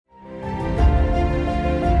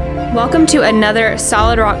Welcome to another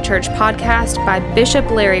Solid Rock Church podcast by Bishop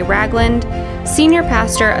Larry Ragland, Senior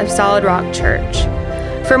Pastor of Solid Rock Church.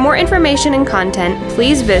 For more information and content,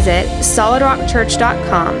 please visit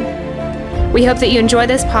solidrockchurch.com. We hope that you enjoy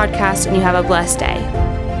this podcast and you have a blessed day.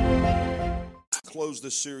 Close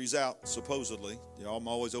this series out, supposedly, I'm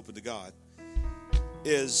always open to God,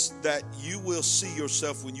 is that you will see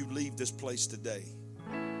yourself when you leave this place today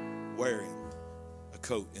wearing a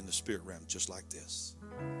coat in the spirit realm just like this.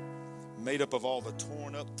 Made up of all the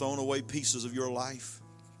torn up, thrown away pieces of your life.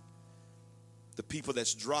 The people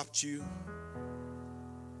that's dropped you,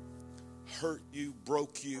 hurt you,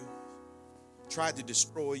 broke you, tried to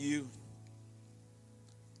destroy you.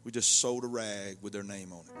 We just sewed a rag with their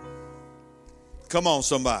name on it. Come on,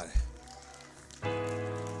 somebody. I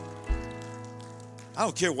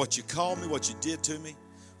don't care what you called me, what you did to me,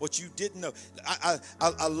 what you didn't know.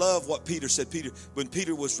 I love what Peter said. When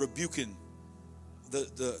Peter was rebuking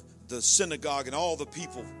the synagogue and all the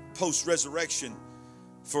people post-resurrection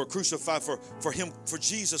for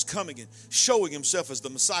Jesus coming and showing himself as the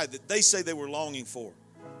Messiah that they say they were longing for.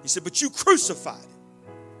 He said, but you crucified him.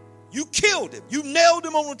 You killed him. You nailed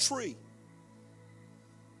him on a tree.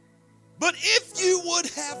 But if you would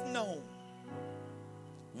have known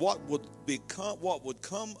what would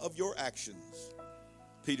come of your actions,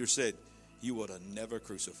 Peter said, you would have never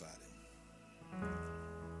crucified him.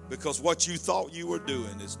 Because what you thought you were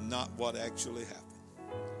doing is not what actually happened.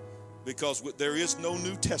 Because there is no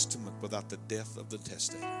New Testament without the death of the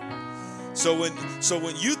testator. So when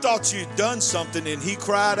you thought you'd done something and he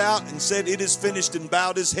cried out and said, it is finished, and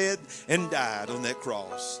bowed his head and died on that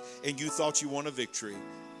cross, and you thought you won a victory,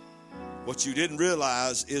 what you didn't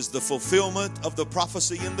realize is the fulfillment of the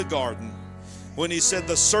prophecy in the garden when he said,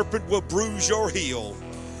 the serpent will bruise your heel,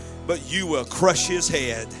 but you will crush his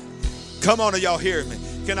head. Come on, are y'all hearing me?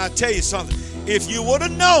 Can I tell you something? If you would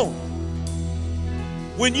have known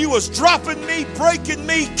when you was dropping me, breaking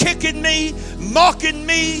me, kicking me, mocking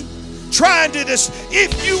me, trying to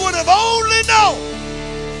if you would have only known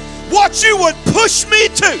what you would push me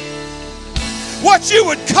to, what you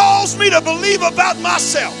would cause me to believe about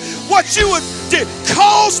myself, what you would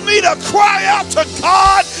cause me to cry out to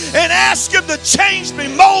God and ask him to change me,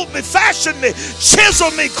 mold me, fashion me, chisel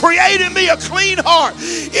me, create in me a clean heart.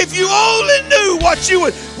 If you only knew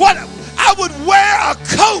what I would wear a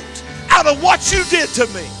coat out of what you did to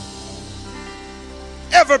me.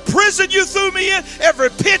 Every prison you threw me in, every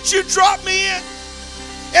pit you dropped me in,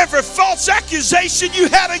 every false accusation you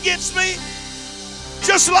had against me,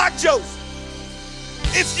 just like Joseph.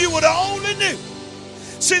 If you would have only knew.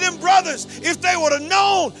 See, them brothers, if they would have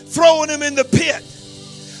known throwing him in the pit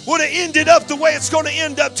would have ended up the way it's going to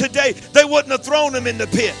end up today, they wouldn't have thrown him in the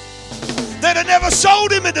pit. They'd have never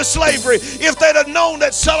sold him into slavery if they'd have known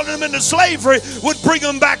that selling him into slavery would bring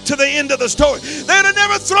him back to the end of the story. They'd have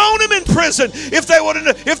never thrown him in prison if they would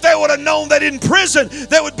have known that in prison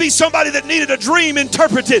there would be somebody that needed a dream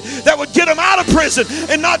interpreted that would get him out of prison,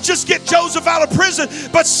 and not just get Joseph out of prison,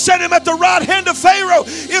 but set him at the right hand of Pharaoh.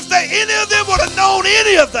 If any of them would have known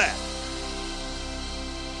any of that,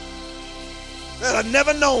 they'd have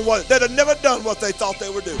never done what they thought they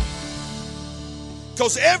were doing.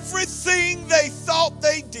 Because everything they thought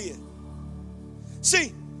they did.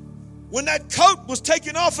 See, when that coat was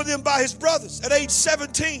taken off of them by his brothers at age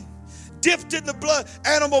 17, dipped in the blood,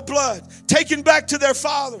 animal blood, taken back to their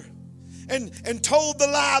father, and told the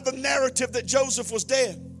lie, the narrative that Joseph was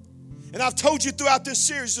dead. And I've told you throughout this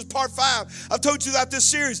series, this is part 5, I've told you throughout this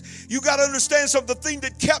series, you got to understand something. The thing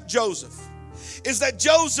that kept Joseph is that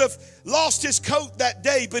Joseph lost his coat that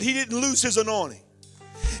day, but he didn't lose his anointing.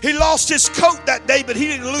 He lost his coat that day, but he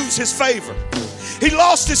didn't lose his favor. He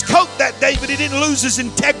lost his coat that day, but he didn't lose his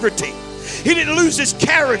integrity. He didn't lose his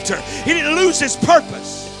character. He didn't lose his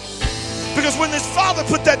purpose. Because when his father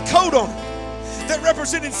put that coat on him, that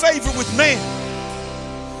represented favor with man.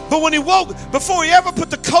 But when he woke, before he ever put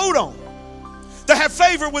the coat on to have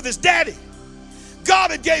favor with his daddy, God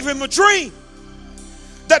had gave him a dream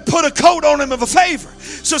that put a coat on him of a favor.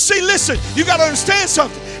 So see, listen, you got to understand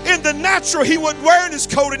something. In the natural, he wasn't wearing his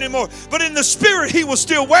coat anymore. But in the spirit, he was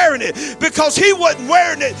still wearing it. Because he wasn't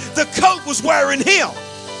wearing it, the coat was wearing him.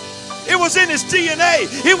 It was in his DNA.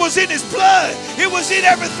 It was in his blood. It was in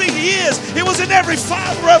everything he is. It was in every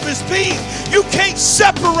fiber of his being. You can't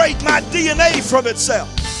separate my DNA from itself.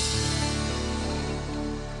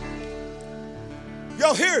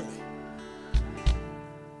 Y'all hear me?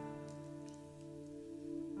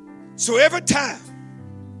 So every time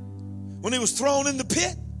when he was thrown in the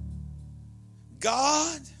pit,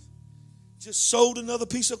 God just sewed another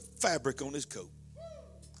piece of fabric on his coat.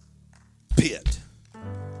 Pit.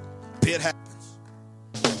 Pit happens.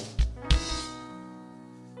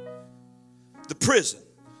 Prison,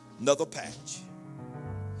 another patch.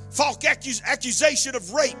 False accusation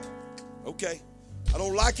of rape. Okay, I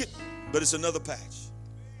don't like it, but it's another patch.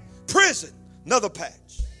 Prison, another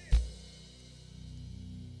patch.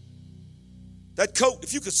 That coat,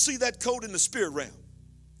 if you could see that coat in the spirit realm,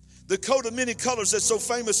 the coat of many colors that's so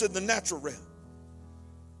famous in the natural realm,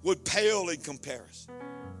 would pale in comparison.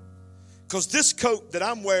 Because this coat that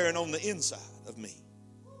I'm wearing on the inside of me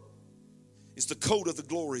is the coat of the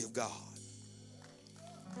glory of God.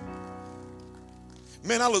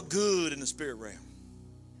 Man, I look good in the spirit realm.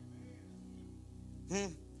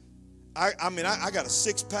 I got a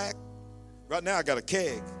six-pack. Right now I got a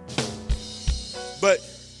keg. But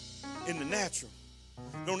in the natural,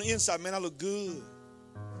 and on the inside, man, I look good.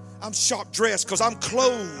 I'm sharp dressed because I'm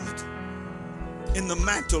clothed in the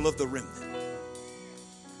mantle of the remnant.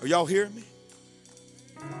 Are y'all hearing me?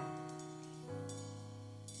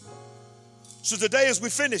 So today as we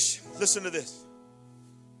finish, listen to this.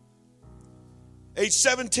 Age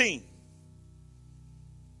 17,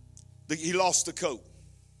 he lost the coat.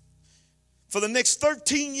 For the next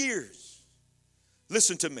 13 years,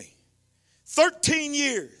 listen to me, 13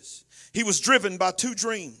 years, he was driven by two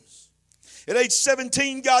dreams. At age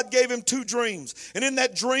 17, God gave him two dreams. And in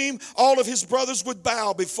that dream, all of his brothers would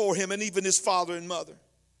bow before him, and even his father and mother.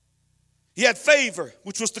 He had favor,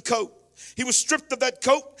 which was the coat. He was stripped of that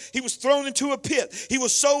coat. He was thrown into a pit. He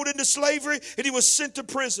was sold into slavery, and he was sent to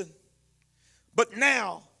prison. But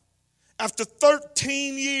now, after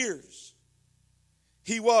 13 years,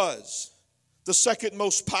 he was the second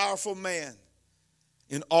most powerful man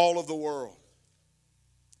in all of the world.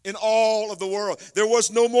 In all of the world. There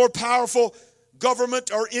was no more powerful government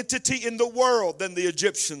or entity in the world than the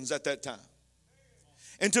Egyptians at that time.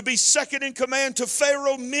 And to be second in command to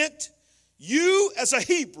Pharaoh meant you as a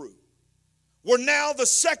Hebrew were now the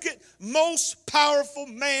second most powerful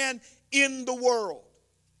man in the world.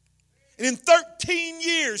 And in 13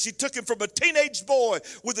 years, he took him from a teenage boy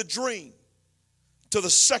with a dream to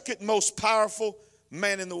the second most powerful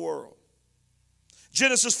man in the world.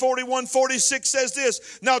 Genesis 41:46 says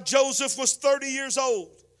this, now Joseph was 30 years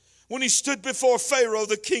old when he stood before Pharaoh,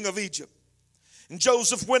 the king of Egypt. And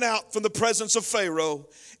Joseph went out from the presence of Pharaoh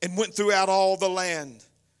and went throughout all the land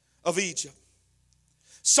of Egypt.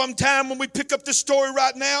 Sometime when we pick up this story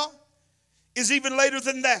right now is even later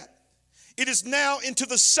than that. It is now into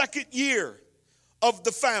the second year of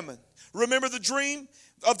the famine. Remember the dream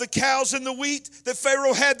of the cows and the wheat that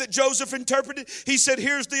Pharaoh had that Joseph interpreted? He said,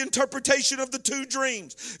 here's the interpretation of the two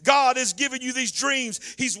dreams. God has given you these dreams.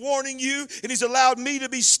 He's warning you, and he's allowed me to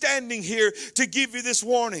be standing here to give you this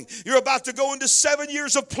warning. You're about to go into 7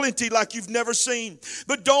 years of plenty like you've never seen.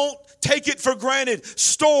 But don't take it for granted.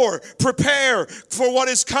 Store, prepare for what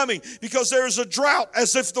is coming, because there is a drought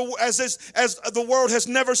as the world has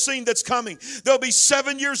never seen that's coming. There'll be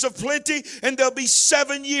 7 years of plenty, and there'll be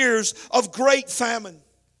 7 years of great famine.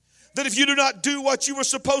 That if you do not do what you were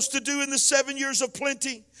supposed to do in the 7 years of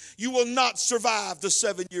plenty, you will not survive the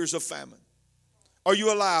 7 years of famine. Are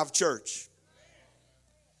you alive, church?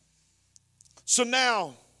 So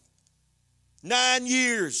now, 9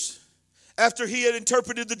 years after he had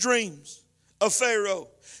interpreted the dreams of Pharaoh,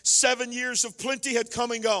 7 years of plenty had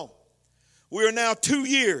come and gone. We are now 2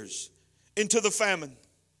 years into the famine.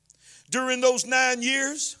 During those 9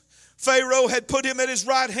 years, Pharaoh had put him at his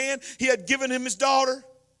right hand. He had given him his daughter.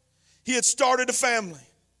 He had started a family.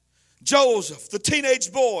 Joseph, the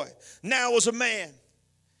teenage boy, now was a man.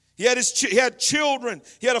 He had children.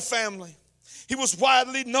 He had a family. He was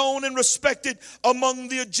widely known and respected among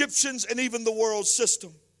the Egyptians and even the world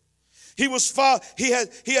system. He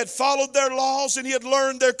had followed their laws and he had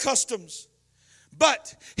learned their customs.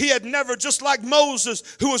 But he had never, just like Moses,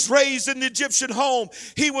 who was raised in the Egyptian home,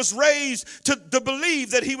 he was raised to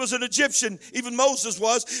believe that he was an Egyptian. Even Moses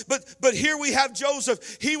was. But here we have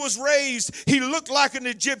Joseph. He was raised. He looked like an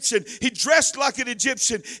Egyptian. He dressed like an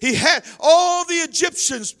Egyptian. He had all the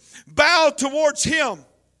Egyptians bowed towards him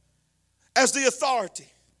as the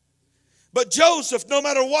authority. But Joseph, no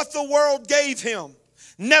matter what the world gave him,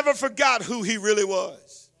 never forgot who he really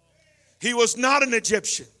was. He was not an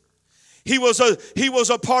Egyptian. He was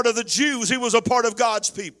a part of the Jews. He was a part of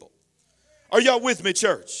God's people. Are y'all with me,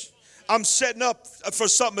 church? I'm setting up for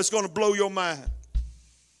something that's going to blow your mind.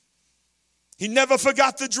 He never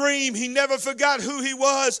forgot the dream. He never forgot who he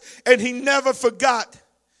was. And he never forgot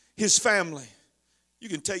his family. You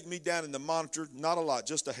can take me down in the monitor, not a lot,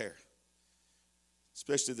 just a hair.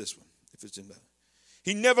 Especially this one, if it's in there.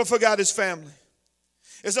 He never forgot his family.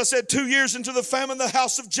 As I said, 2 years into the famine, the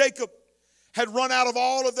house of Jacob had run out of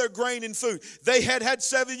all of their grain and food. They had had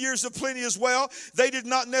 7 years of plenty as well. They did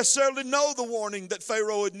not necessarily know the warning that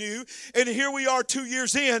Pharaoh had knew. And here we are 2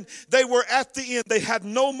 years in. They were at the end. They had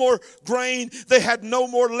no more grain. They had no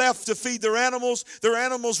more left to feed their animals. Their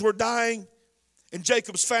animals were dying. And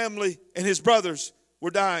Jacob's family and his brothers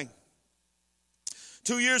were dying.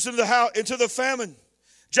 2 years into the famine,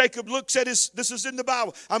 Jacob looks at this is in the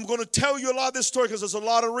Bible. I'm going to tell you a lot of this story because there's a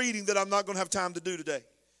lot of reading that I'm not going to have time to do today.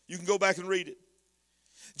 You can go back and read it.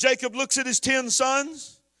 Jacob looks at his 10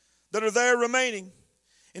 sons that are there remaining,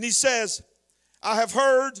 and he says, I have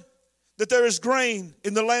heard that there is grain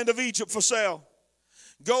in the land of Egypt for sale.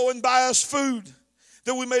 Go and buy us food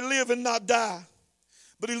that we may live and not die.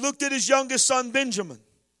 But he looked at his youngest son, Benjamin,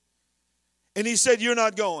 and he said, you're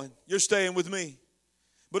not going. You're staying with me.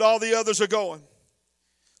 But all the others are going.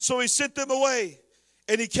 So he sent them away,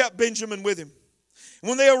 and he kept Benjamin with him.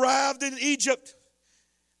 When they arrived in Egypt,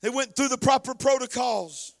 they went through the proper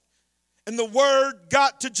protocols, and the word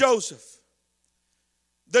got to Joseph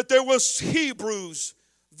that there was Hebrews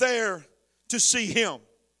there to see him.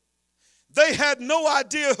 They had no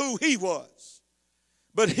idea who he was,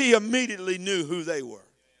 but he immediately knew who they were.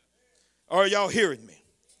 Are y'all hearing me?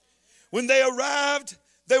 When they arrived,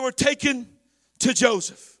 they were taken to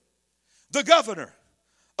Joseph, the governor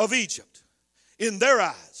of Egypt, in their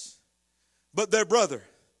eyes, but their brother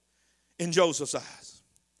in Joseph's eyes.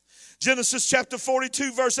 Genesis chapter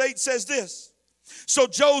 42 verse 8 says this. So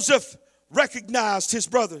Joseph recognized his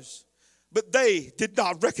brothers, but they did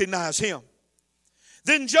not recognize him.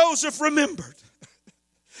 Then Joseph remembered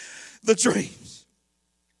the dreams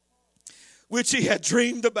which he had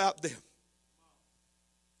dreamed about them.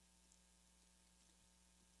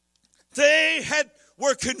 They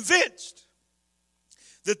were convinced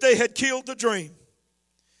that they had killed the dream.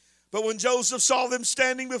 But when Joseph saw them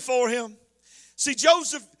standing before him, see,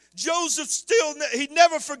 Joseph still, he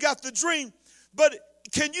never forgot the dream. But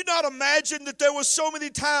can you not imagine that there were so many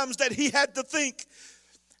times that he had to think,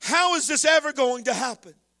 how is this ever going to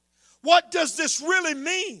happen? What does this really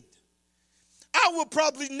mean? I will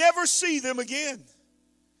probably never see them again.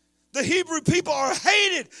 The Hebrew people are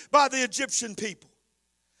hated by the Egyptian people.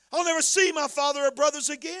 I'll never see my father or brothers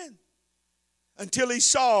again. Until he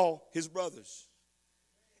saw his brothers.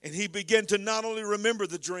 And he began to not only remember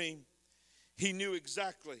the dream, he knew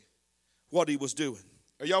exactly what he was doing.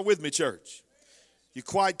 Are y'all with me, church? You're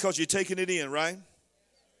quiet because you're taking it in, right?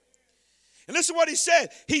 And listen to what he said.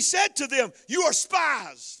 He said to them, you are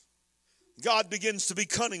spies. God begins to be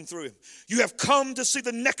cunning through him. You have come to see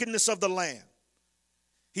the nakedness of the land.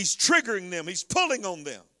 He's triggering them. He's pulling on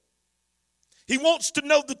them. He wants to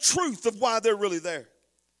know the truth of why they're really there.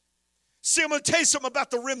 See, I'm going to tell you something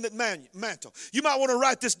about the remnant mantle. You might want to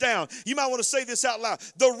write this down. You might want to say this out loud.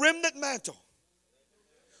 The remnant mantle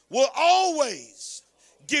will always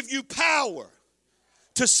give you power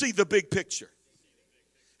to see the big picture.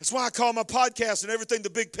 That's why I call my podcast and everything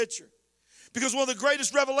the big picture. Because one of the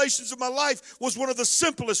greatest revelations of my life was one of the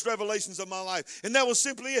simplest revelations of my life. And that was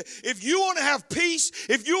simply it. If you want to have peace,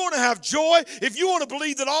 if you want to have joy, if you want to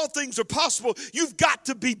believe that all things are possible, you've got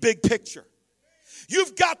to be big picture.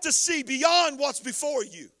 You've got to see beyond what's before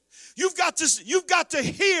you. You've got to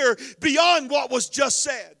hear beyond what was just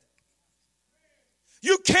said.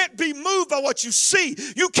 You can't be moved by what you see.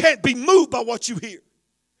 You can't be moved by what you hear.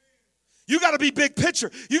 You got to be big picture.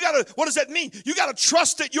 What does that mean? You got to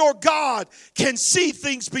trust that your God can see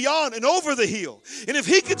things beyond and over the hill. And if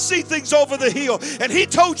he can see things over the hill and he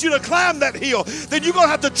told you to climb that hill, then you're going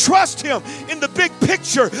to have to trust him in the big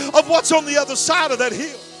picture of what's on the other side of that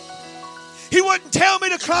hill. He wouldn't tell me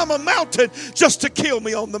to climb a mountain just to kill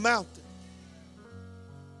me on the mountain.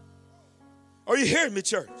 Are you hearing me,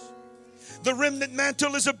 church? The remnant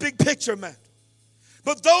mantle is a big picture mantle.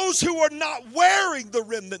 But those who are not wearing the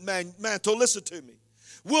remnant mantle, listen to me,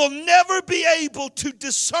 will never be able to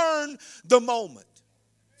discern the moment.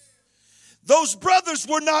 Those brothers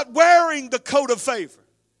were not wearing the coat of favor,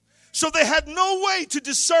 so they had no way to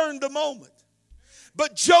discern the moment.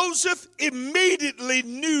 But Joseph immediately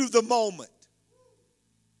knew the moment.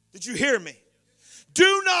 Did you hear me?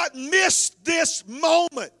 Do not miss this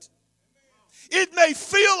moment. It may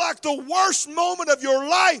feel like the worst moment of your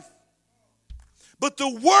life. But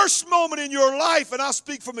the worst moment in your life, and I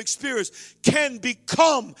speak from experience, can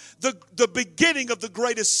become the beginning of the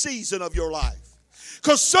greatest season of your life.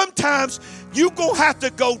 Because sometimes you're going to have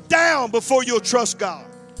to go down before you'll trust God.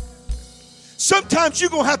 Sometimes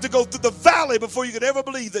you're going to have to go through the valley before you could ever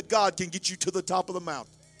believe that God can get you to the top of the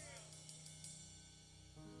mountain.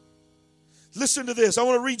 Listen to this. I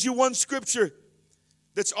want to read you one scripture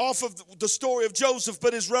that's off of the story of Joseph,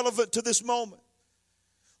 but is relevant to this moment.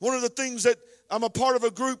 One of the things that I'm a part of a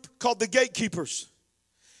group called the Gatekeepers.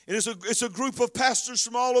 And it's a group of pastors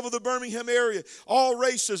from all over the Birmingham area, all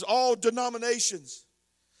races, all denominations.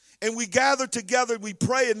 And we gather together, we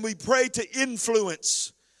pray, and we pray to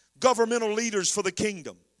influence governmental leaders for the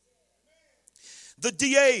kingdom. The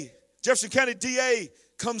DA, Jefferson County DA,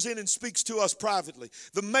 comes in and speaks to us privately.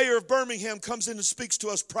 The mayor of Birmingham comes in and speaks to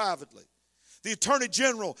us privately. The attorney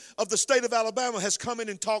general of the state of Alabama has come in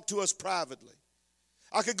and talked to us privately.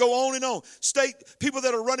 I could go on and on. State people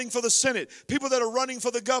that are running for the Senate, people that are running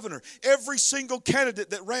for the governor. Every single candidate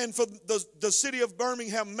that ran for the city of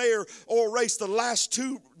Birmingham mayor or race, the last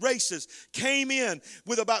two races, came in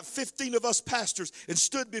with about 15 of us pastors and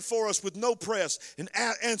stood before us with no press and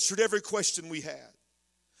answered every question we had.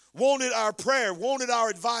 Wanted our prayer, wanted our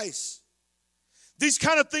advice. These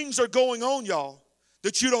kind of things are going on, y'all,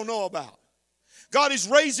 that you don't know about. God is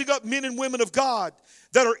raising up men and women of God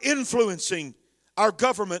that are influencing our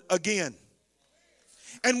government again.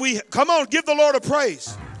 And come on, give the Lord a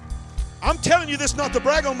praise. I'm telling you this not to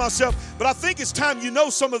brag on myself, but I think it's time you know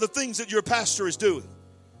some of the things that your pastor is doing.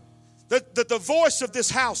 That the voice of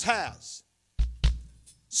this house has.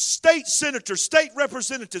 State senators, state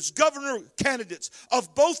representatives, governor candidates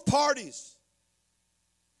of both parties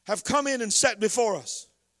have come in and sat before us.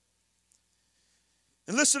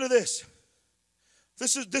 And listen to this.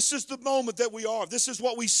 This is the moment that we are. This is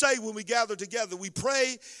what we say when we gather together. We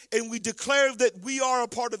pray and we declare that we are a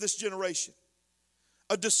part of this generation,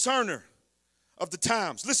 a discerner of the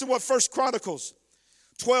times. Listen what 1 Chronicles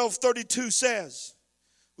 12:32 says.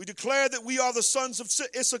 We declare that we are the sons of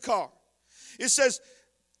Issachar. It says,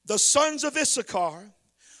 the sons of Issachar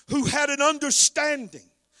who had an understanding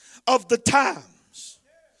of the times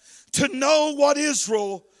to know what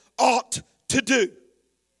Israel ought to do.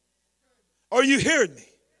 Are you hearing me?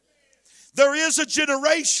 There is a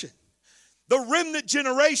generation, the remnant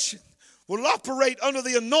generation will operate under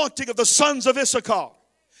the anointing of the sons of Issachar.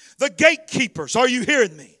 The gatekeepers, are you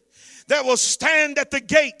hearing me? That will stand at the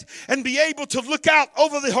gate and be able to look out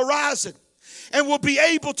over the horizon and will be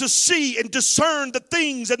able to see and discern the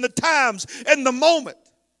things and the times and the moment.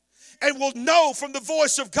 And will know from the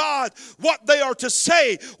voice of God what they are to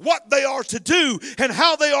say, what they are to do, and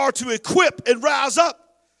how they are to equip and rise up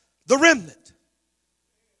the remnant.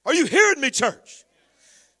 Are you hearing me, church?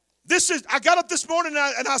 I got up this morning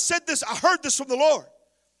and I said this, I heard this from the Lord.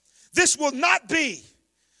 This will not be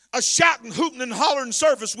a shouting, hooting, and hollering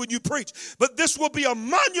service when you preach, but this will be a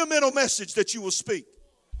monumental message that you will speak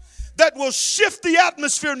that will shift the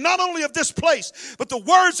atmosphere not only of this place, but the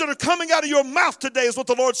words that are coming out of your mouth today is what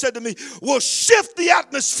the Lord said to me, will shift the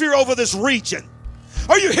atmosphere over this region.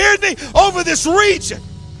 Are you hearing me? Over this region.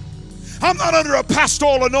 I'm not under a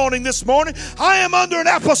pastoral anointing this morning. I am under an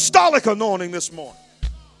apostolic anointing this morning.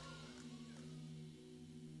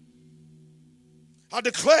 I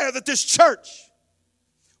declare that this church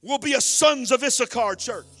will be a sons of Issachar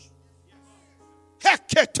church.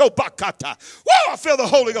 Whoa, I feel the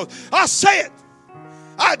Holy Ghost. I say it.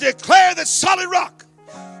 I declare that Solid Rock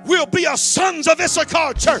will be a sons of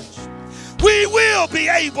Issachar church. We will be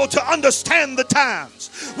able to understand the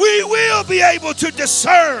times. We will be able to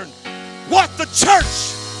discern what the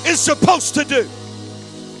church is supposed to do.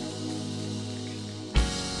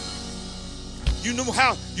 You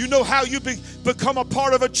know how you become a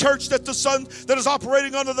part of a church that is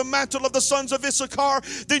operating under the mantle of the sons of Issachar.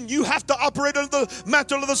 Then you have to operate under the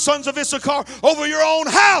mantle of the sons of Issachar over your own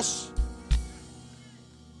house.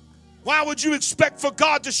 Why would you expect for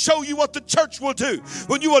God to show you what the church will do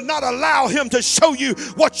when you will not allow him to show you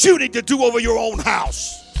what you need to do over your own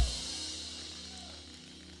house?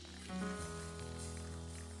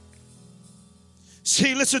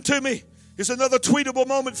 See, listen to me. Here's another tweetable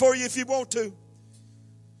moment for you if you want to.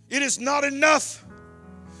 It is not enough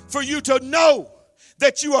for you to know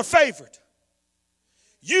that you are favored.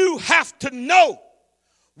 You have to know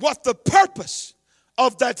what the purpose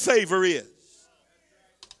of that favor is.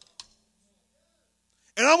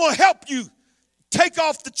 And I'm going to help you take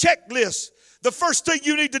off the checklist. The first thing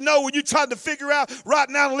you need to know when you're trying to figure out,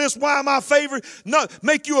 writing down a list, why am I favored? No,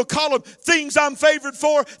 make you a column, things I'm favored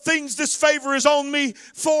for, things this favor is on me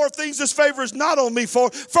for, things this favor is not on me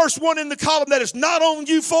for. First one in the column that is not on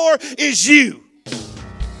you for is you.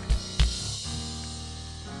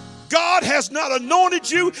 God has not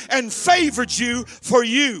anointed you and favored you for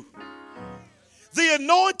you. The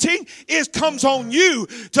anointing comes on you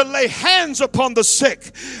to lay hands upon the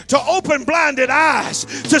sick, to open blinded eyes,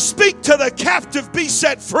 to speak to the captive, be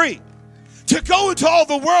set free, to go into all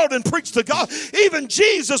the world and preach the gospel. Even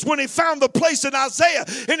Jesus, when he found the place in Isaiah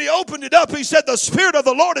and he opened it up, he said, the Spirit of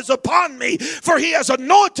the Lord is upon me, for he has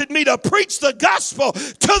anointed me to preach the gospel to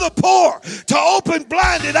the poor, to open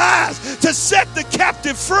blinded eyes, to set the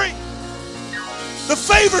captive free. The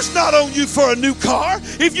favor's not on you for a new car.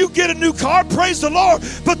 If you get a new car, praise the Lord.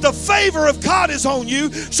 But the favor of God is on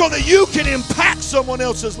you so that you can impact someone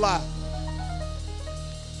else's life.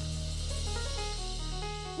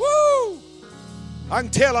 Woo! I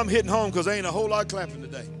can tell I'm hitting home because there ain't a whole lot of clapping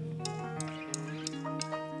today.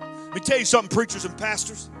 Let me tell you something, preachers and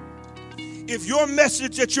pastors. If your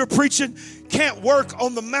message that you're preaching can't work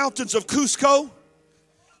on the mountains of Cusco,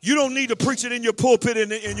 you don't need to preach it in your pulpit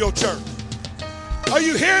in your church. Are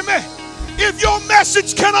you hearing me? If your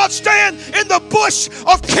message cannot stand in the bush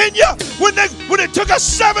of Kenya, when it took us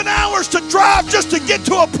 7 hours to drive just to get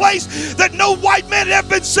to a place that no white man had ever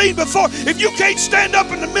been seen before, if you can't stand up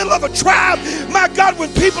in the middle of a tribe, my God,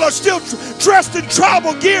 when people are still dressed in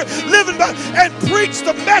tribal gear, living by, and preach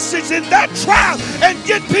the message in that tribe and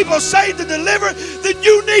get people saved and delivered, then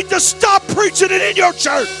you need to stop preaching it in your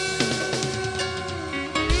church.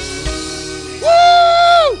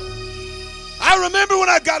 Woo! I remember when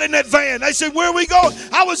I got in that van, they said, where are we going?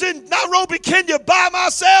 I was in Nairobi, Kenya by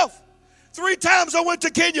myself. 3 times I went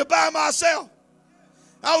to Kenya by myself.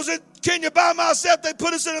 I was in Kenya by myself. They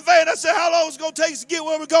put us in a van. I said, how long is it going to take us to get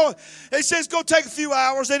where we're going? They said, it's going to take a few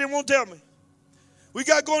hours. They didn't want to tell me. We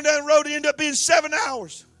got going down the road. It ended up being 7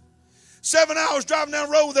 hours. 7 hours driving down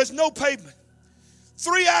the road where there's no pavement.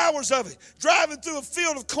 3 hours of it, driving through a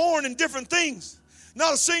field of corn and different things.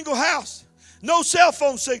 Not a single house. No cell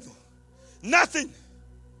phone signal. Nothing.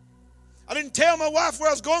 I didn't tell my wife where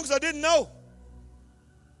I was going because I didn't know.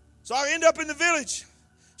 So I ended up in the village.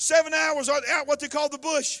 7 hours out what they call the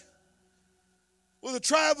bush. With a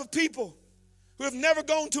tribe of people who have never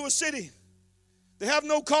gone to a city. They have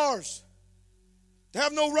no cars. They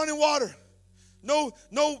have no running water. No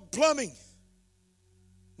plumbing.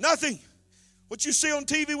 Nothing. What you see on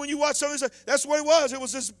TV when you watch some of this, that's what it was.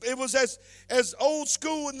 It was as old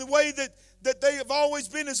school in the way that they have always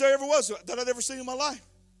been as there ever was that I'd ever seen in my life.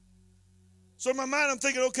 So in my mind, I'm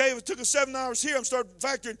thinking, okay, if it took us 7 hours here, I'm starting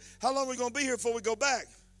factoring, how long are we going to be here before we go back?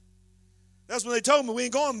 That's when they told me we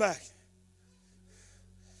ain't going back.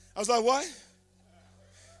 I was like, what?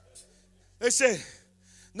 They said,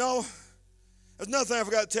 no, there's another thing I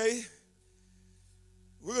forgot to tell you.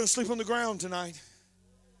 We're going to sleep on the ground tonight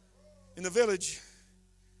in the village.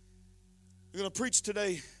 We're going to preach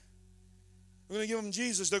today. We're going to give them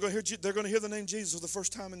Jesus. They're going to hear the name Jesus for the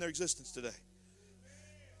first time in their existence today.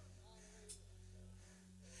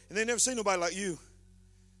 And they've never seen nobody like you.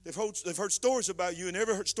 They've heard stories about you, and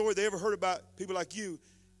every story they ever heard about people like you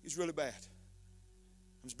is really bad.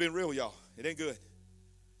 I'm just being real with y'all. It ain't good.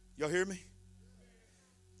 Y'all hear me?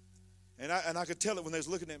 And I could tell it when they was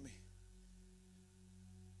looking at me.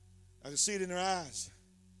 I could see it in their eyes.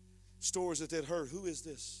 Stories that they'd heard. Who is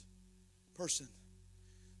this person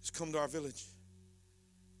who's come to our village?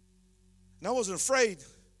 And I wasn't afraid.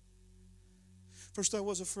 First I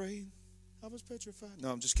was afraid. I was petrified. No,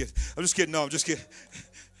 I'm just kidding. No, I'm just kidding.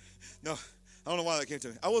 No, I don't know why that came to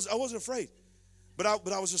me. I wasn't afraid. But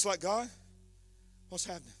I was just like, God, what's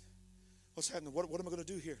happening? What's happening? What am I going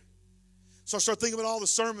to do here? So I started thinking about all the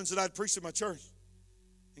sermons that I'd preached in my church.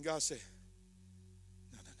 And God said,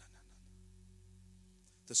 no.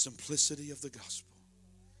 The simplicity of the gospel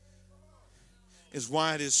is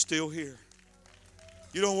why it is still here.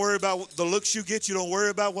 You don't worry about the looks you get. You don't worry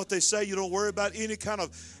about what they say. You don't worry about any kind of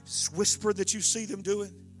whisper that you see them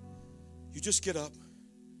doing. You just get up.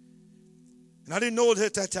 And I didn't know it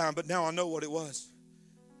at that time, but now I know what it was.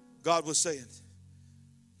 God was saying,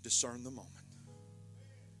 discern the moment.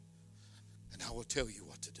 And I will tell you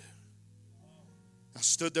what to do. I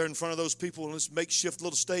stood there in front of those people on this makeshift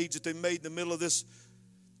little stage that they made in the middle of this,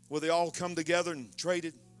 where they all come together and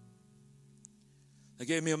traded. They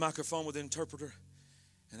gave me a microphone with an interpreter.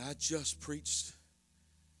 And I just preached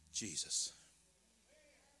Jesus.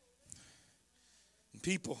 And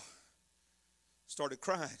people started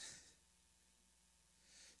crying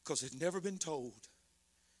because they'd never been told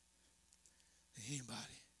that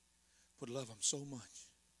anybody would love them so much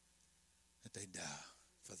that they'd die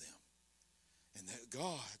for them. And that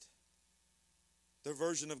God, their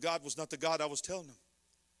version of God was not the God I was telling them.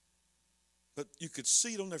 But you could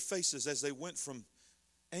see it on their faces as they went from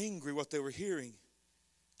angry what they were hearing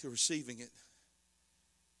to receiving it.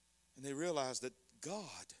 And they realized that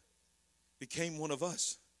God became one of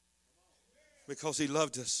us because he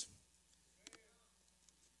loved us.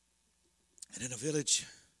 And in a village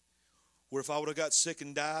where if I would have got sick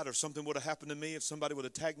and died or something would have happened to me, if somebody would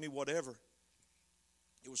have attacked me, whatever,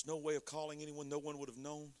 There was no way of calling anyone. No one would have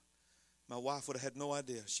known. My wife would have had no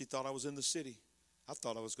idea. She thought I was in the city. I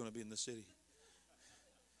thought I was going to be in the city.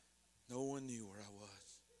 No one knew where I was.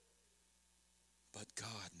 But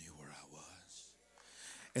God knew where I was.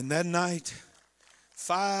 And that night,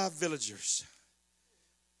 5 villagers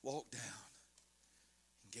walked down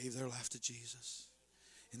and gave their life to Jesus.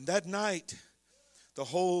 And that night, the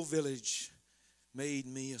whole village made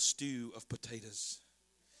me a stew of potatoes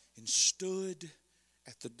and stood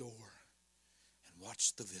at the door and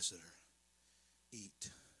watched the visitor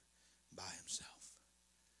eat by himself.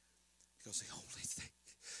 Because the only thing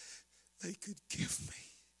they could give me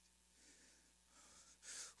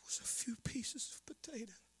was a few pieces of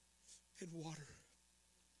potato and water.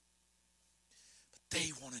 But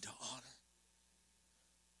they wanted to honor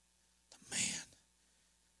the man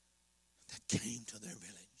that came to their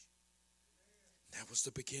village. That was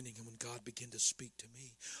the beginning. And when God began to speak to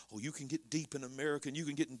me, oh, you can get deep in America and you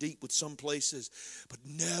can get deep with some places, but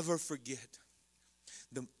never forget,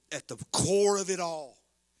 at the core of it all,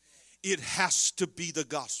 it has to be the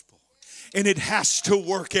gospel. And it has to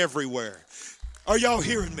work everywhere. Are y'all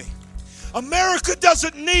hearing me? America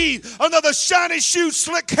doesn't need another shiny shoe,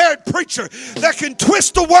 slick-haired preacher that can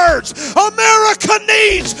twist the words. America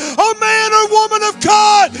needs a man or woman of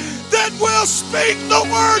God that will speak the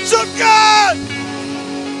words of God.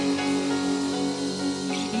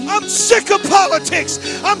 I'm sick of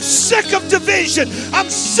politics. I'm sick of division. I'm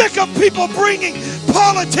sick of people bringing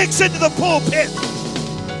politics into the pulpit.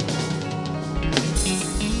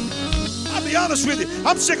 Be honest with you,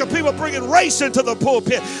 I'm sick of people bringing race into the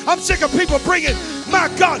pulpit. I'm sick of people bringing,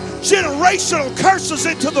 my God, generational curses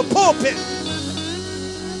into the pulpit.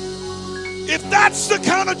 If that's the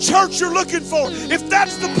kind of church you're looking for, if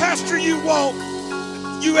that's the pastor you want,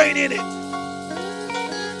 you ain't in it.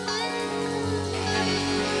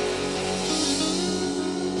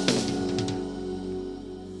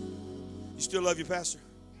 You still love your pastor?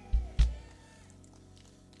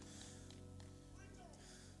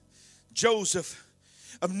 Joseph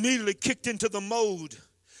immediately kicked into the mode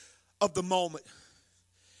of the moment.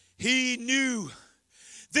 He knew,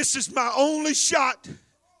 this is my only shot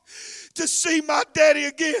to see my daddy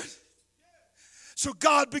again. So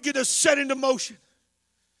God began to set into motion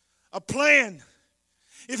a plan.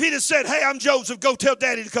 If he'd have said, hey, I'm Joseph, go tell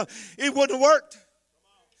daddy to come, it wouldn't have worked.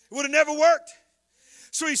 It would have never worked.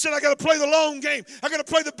 So he said, I got to play the long game. I got to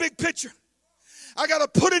play the big picture. I got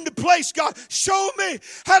to put into place, God, show me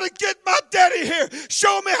how to get my daddy here.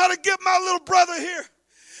 Show me how to get my little brother here.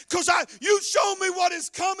 Because you show me what is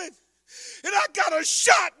coming. And I got a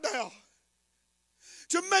shot now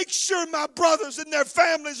to make sure my brothers and their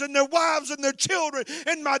families and their wives and their children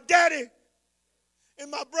and my daddy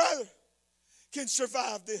and my brother can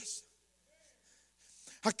survive this.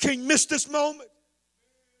 I can't miss this moment.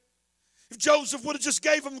 If Joseph would have just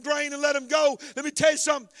gave him grain and let him go, let me tell you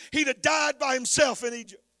something, he'd have died by himself in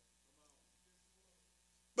Egypt.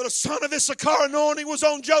 But a son of Issachar anointing was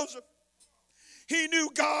on Joseph. He knew,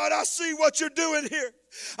 God, I see what you're doing here.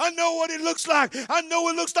 I know what it looks like. I know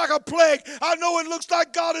it looks like a plague. I know it looks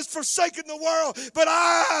like God has forsaken the world. But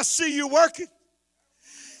I see you working.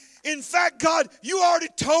 In fact, God, you already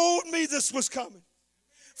told me this was coming.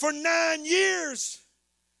 For 9 years,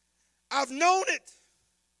 I've known it.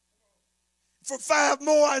 For 5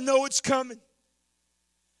 more, I know it's coming.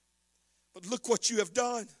 But look what you have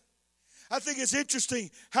done. I think it's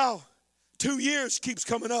interesting how 2 years keeps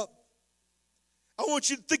coming up. I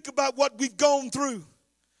want you to think about what we've gone through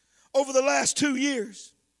over the last 2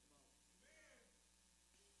 years.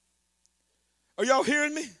 Are y'all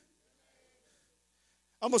hearing me?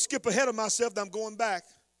 I'm going to skip ahead of myself. I'm going back.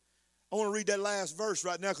 I want to read that last verse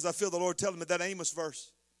right now because I feel the Lord telling me that Amos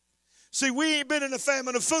verse. See, we ain't been in a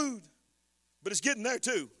famine of food. But it's getting there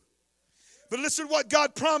too. But listen to what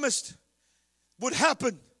God promised would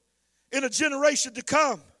happen in a generation to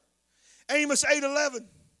come. Amos 8:11.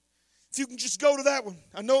 If you can just go to that one.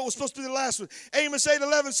 I know it was supposed to be the last one. Amos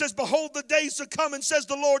 8:11 says, behold, the days are coming, says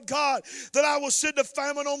the Lord God, that I will send a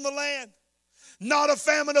famine on the land. Not a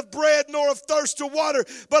famine of bread nor of thirst to water,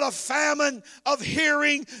 but a famine of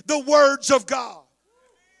hearing the words of God.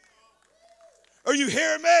 Are you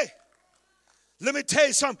hearing me? Let me tell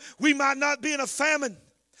you something. We might not be in a famine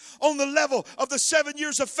on the level of the 7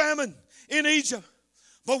 years of famine in Egypt,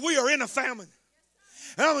 but we are in a famine.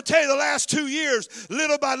 And I'm going to tell you the last 2 years,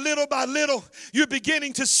 little by little by little, you're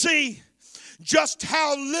beginning to see just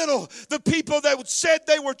how little the people that said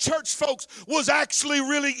they were church folks was actually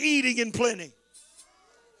really eating in plenty.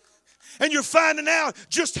 And you're finding out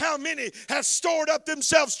just how many have stored up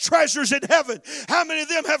themselves treasures in heaven. How many of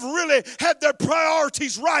them have really had their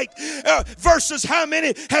priorities right versus how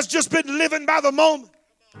many has just been living by the moment.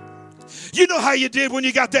 You know how you did when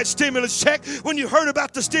you got that stimulus check, when you heard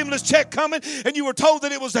about the stimulus check coming and you were told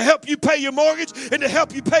that it was to help you pay your mortgage and to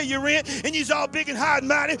help you pay your rent, and you's all big and high and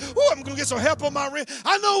mighty. Oh, I'm going to get some help on my rent.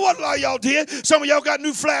 I know what a lot of y'all did. Some of y'all got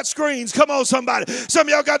new flat screens. Come on, somebody. Some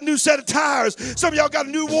of y'all got a new set of tires. Some of y'all got a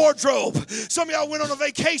new wardrobe. Some of y'all went on a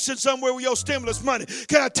vacation somewhere with your stimulus money.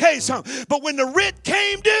 Can I tell you something? But when the rent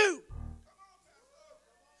came due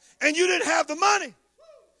and you didn't have the money,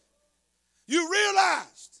 you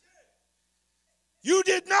realized you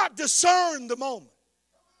did not discern the moment.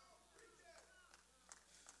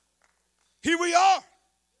 Here we are.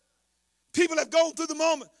 People have gone through the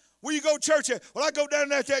moment. Where you go to church at? Well, I go down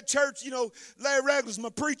there at that church, Larry Ragland's my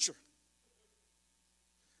preacher.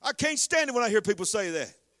 I can't stand it when I hear people say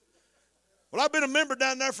that. Well, I've been a member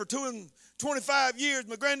down there for 25 years.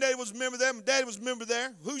 My granddaddy was a member there. My daddy was a member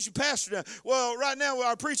there. Who's your pastor now? Well, right now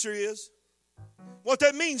our preacher is. What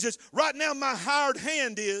that means is right now my hired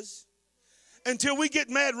hand is, until we get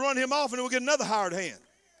mad and run him off and then we'll get another hired hand.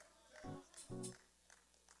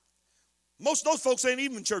 Most of those folks ain't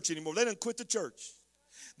even in church anymore. They done quit the church.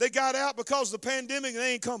 They got out because of the pandemic and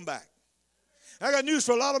they ain't come back. And I got news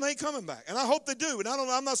for a lot of them ain't coming back. And I hope they do. And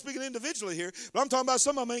I'm not speaking individually here, but I'm talking about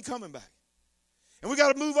some of them ain't coming back. And we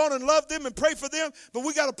got to move on and love them and pray for them, but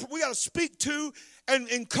we got to speak to and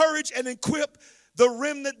encourage and equip the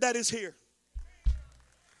remnant that is here.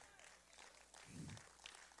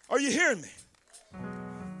 Are you hearing me?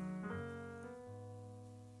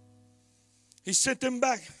 He sent them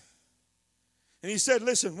back. And he said,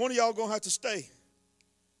 listen, one of y'all going to have to stay.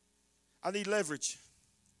 I need leverage.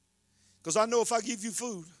 Because I know if I give you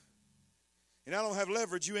food and I don't have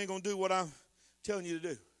leverage, you ain't going to do what I'm telling you to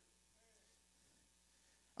do.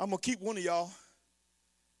 I'm going to keep one of y'all.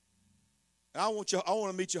 And I want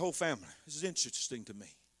to meet your whole family. This is interesting to me.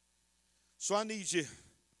 So I need you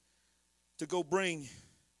to go bring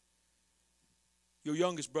your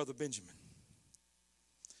youngest brother, Benjamin.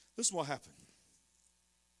 Listen what happened.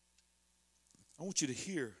 I want you to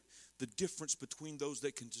hear the difference between those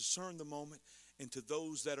that can discern the moment and to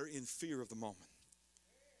those that are in fear of the moment.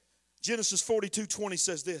 Genesis 42:20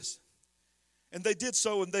 says this. And they did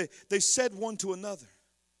so, and they said one to another.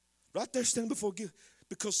 Right there standing before God.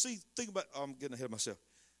 Because see, think about, I'm getting ahead of myself.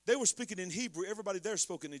 They were speaking in Hebrew. Everybody there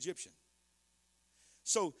spoke in Egyptian.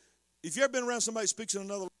 So if you've ever been around somebody who speaks in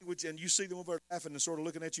another language and you see them over laughing and sort of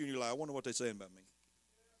looking at you and you're like, I wonder what they're saying about me.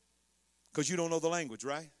 Because you don't know the language,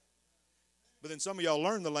 right? But then some of y'all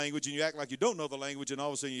learn the language and you act like you don't know the language, and all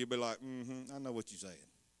of a sudden you'll be like, I know what you're saying.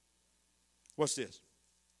 What's this?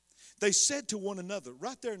 They said to one another,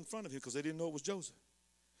 right there in front of him, because they didn't know it was Joseph,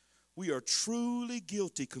 we are truly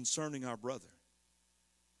guilty concerning our brother.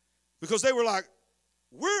 Because they were like,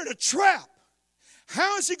 we're in a trap.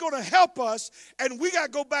 How is he going to help us? And we got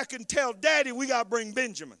to go back and tell Daddy we got to bring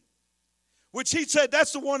Benjamin. Which he said,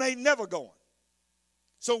 that's the one ain't never going.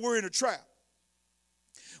 So we're in a trap.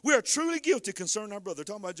 We are truly guilty concerning our brother. They're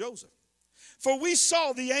talking about Joseph. For we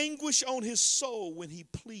saw the anguish on his soul when he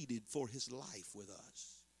pleaded for his life with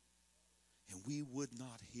us. And we would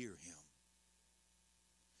not hear him.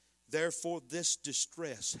 Therefore, this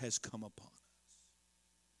distress has come upon us.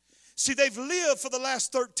 See, they've lived for the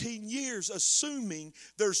last 13 years assuming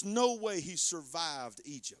there's no way he survived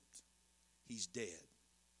Egypt. He's dead.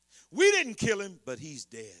 We didn't kill him, but he's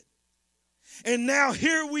dead. And now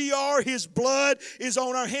here we are, his blood is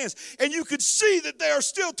on our hands. And you could see that they are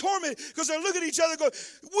still tormented because they're looking at each other going,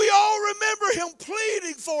 we all remember him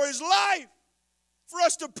pleading for his life for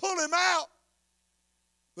us to pull him out.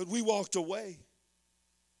 But we walked away.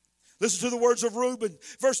 Listen to the words of Reuben.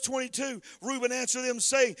 Verse 22, Reuben answered them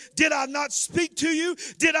saying, did I not speak to you?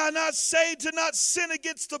 Did I not say to not sin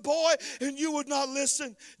against the boy? And you would not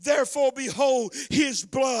listen. Therefore, behold, his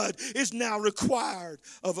blood is now required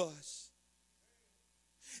of us.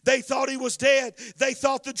 They thought he was dead. They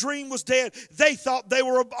thought the dream was dead. They thought they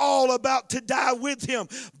were all about to die with him.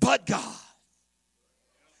 But God.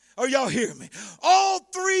 Are y'all hearing me? All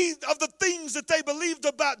three of the things that they believed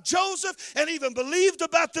about Joseph and even believed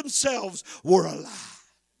about themselves were a lie.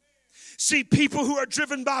 See, people who are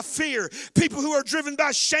driven by fear, people who are driven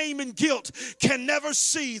by shame and guilt can never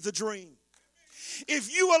see the dream.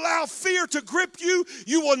 If you allow fear to grip you,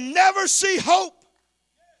 you will never see hope.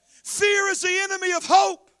 Fear is the enemy of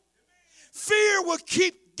hope. Fear will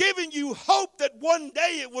keep giving you hope that one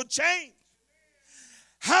day it will change.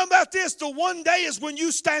 How about this? The one day is when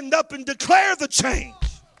you stand up and declare the change.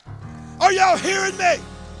 Are y'all hearing me?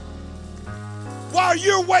 While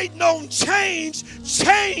you're waiting on change,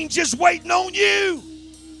 change is waiting on you.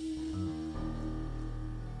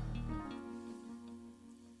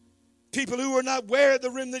 People who are not wearing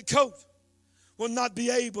the remnant coat will not be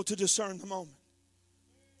able to discern the moment.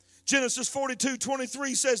 Genesis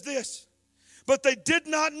 42:23 says this, but they did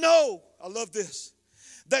not know, I love this,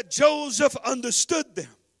 that Joseph understood them.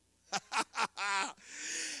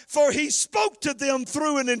 For he spoke to them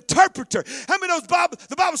through an interpreter. How many of those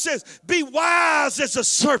the Bible says, be wise as a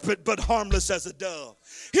serpent, but harmless as a dove.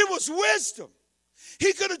 It was wisdom.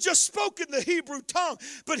 He could have just spoken the Hebrew tongue,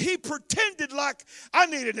 but he pretended like, I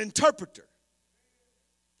need an interpreter.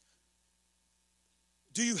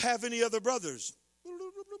 Do you have any other brothers?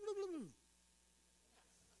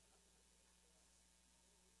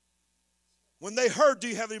 When they heard, do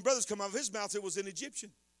you have any brothers, come out of his mouth, it was in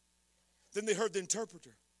Egyptian. Then they heard the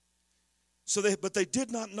interpreter. But they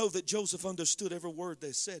did not know that Joseph understood every word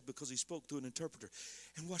they said because he spoke to an interpreter.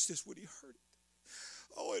 And watch this, when he heard it.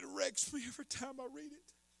 Oh, it wrecks me every time I read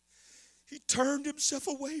it. He turned himself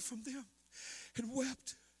away from them and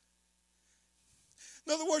wept.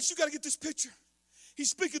 In other words, you got to get this picture. He's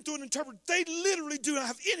speaking through an interpreter. They literally do not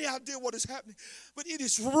have any idea what is happening, but it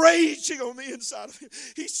is raging on the inside of him.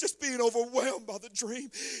 He's just being overwhelmed by the dream.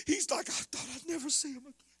 He's like, I thought I'd never see him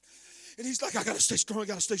again. And he's like, I got to stay strong. I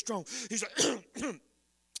got to stay strong. He's like,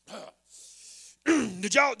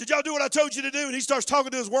 did y'all do what I told you to do? And he starts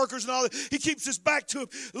talking to his workers and all that. He keeps his back to him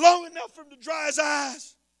long enough for him to dry his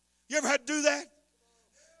eyes. You ever had to do that?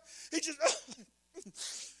 He just,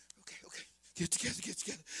 okay, get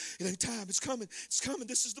together. It ain't time. It's coming.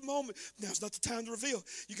 This is the moment. Now's not the time to reveal.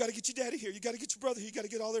 You got to get your daddy here. You got to get your brother here. You got to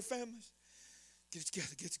get all their families. Get it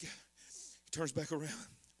together. He turns back around.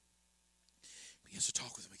 Begins to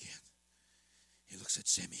talk with him again. He looks at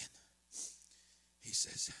Simeon. He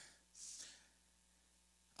says,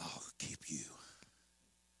 I'll keep you,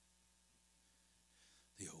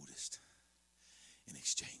 the oldest, in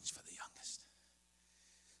exchange for the youngest.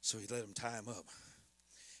 So he let him tie him up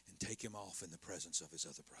and take him off in the presence of his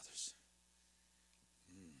other brothers.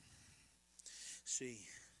 See,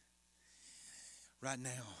 right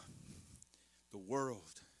now, the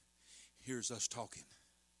world hears us talking,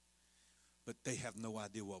 but they have no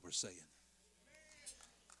idea what we're saying.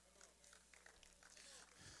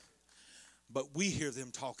 But we hear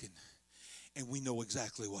them talking, and we know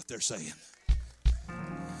exactly what they're saying.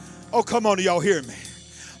 Oh, come on, y'all hear me?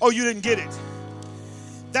 Oh, you didn't get it.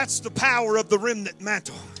 That's the power of the remnant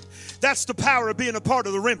mantle. That's the power of being a part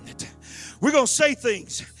of the remnant. We're going to say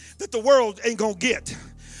things that the world ain't going to get.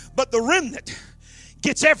 But the remnant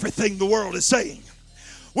gets everything the world is saying.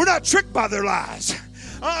 We're not tricked by their lies.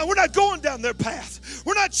 We're not going down their path.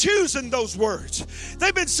 We're not choosing those words.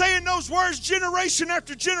 They've been saying those words generation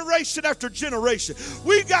after generation after generation.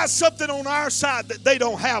 We got something on our side that they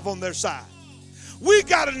don't have on their side. We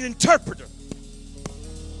got an interpreter.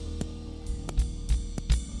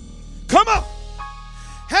 Come on.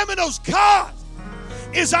 How many knows God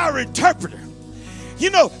is our interpreter?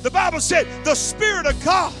 You know, the Bible said the Spirit of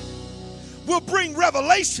God will bring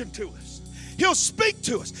revelation to us. He'll speak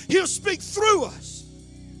to us. He'll speak through us.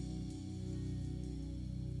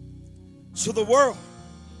 So the world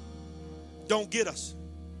don't get us.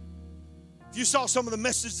 If you saw some of the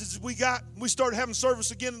messages we got, we started having service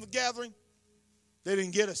again in the gathering, they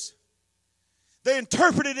didn't get us. They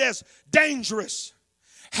interpreted it as dangerous,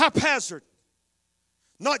 haphazard,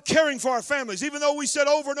 not caring for our families. Even though we said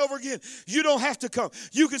over and over again, you don't have to come.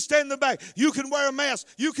 You can stand in the back. You can wear a mask.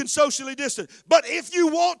 You can socially distance. But if you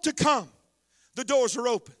want to come, the doors are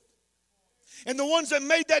open. And the ones that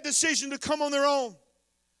made that decision to come on their own,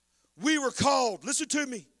 we were called, listen to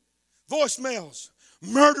me, voicemails,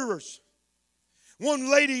 murderers. One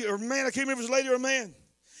lady or man, I can't remember if it was a lady or a man,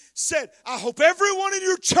 said, I hope everyone in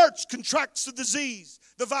your church contracts the disease,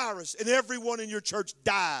 the virus, and everyone in your church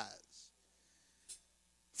dies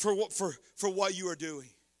for what you are doing.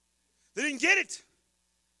 They didn't get it.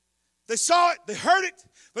 They saw it, they heard it,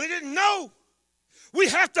 but they didn't know. We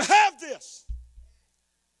have to have this.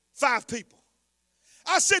 5 people.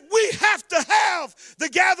 I said, we have to have the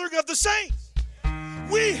gathering of the saints.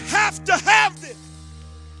 We have to have this.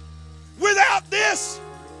 Without this,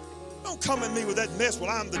 don't come at me with that mess. Well,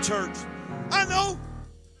 I'm the church. I know.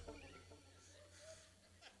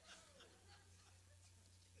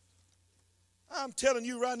 I'm telling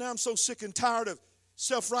you right now, I'm so sick and tired of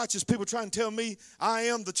self-righteous people trying to tell me I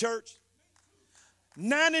am the church.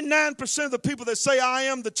 99% of the people that say I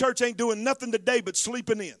am the church ain't doing nothing today but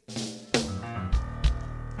sleeping in.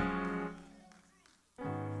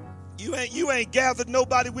 You ain't gathered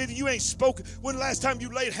nobody with you. You ain't spoken. When the last time you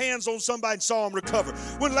laid hands on somebody and saw them recover?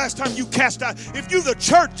 When the last time you cast out? If you the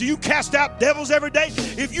church, do you cast out devils every day?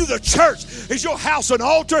 If you the church, is your house an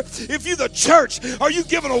altar? If you the church, are you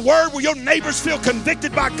giving a word where your neighbors feel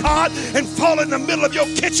convicted by God and fall in the middle of your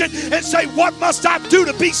kitchen and say, what must I do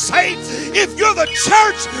to be saved? If you're the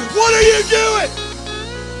church, what are you doing?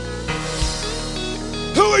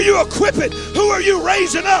 Who are you equipping? Who are you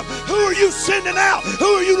raising up? Who are you sending out? Who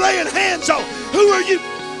are you laying hands on? Who are you?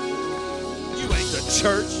 You ain't the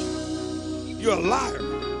church. You're a liar.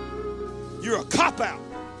 You're a cop-out.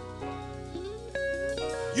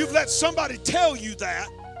 You've let somebody tell you that,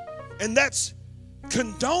 and that's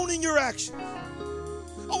condoning your actions.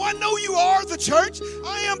 Oh, I know you are the church.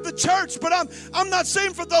 I am the church, but I'm not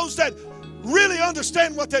saying for those that really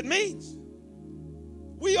understand what that means.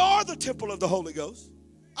 We are the temple of the Holy Ghost.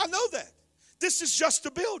 I know that. This is just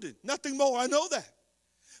a building, nothing more. I know that.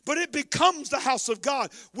 But it becomes the house of God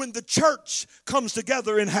when the church comes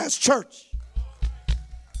together and has church.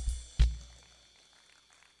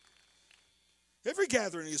 Every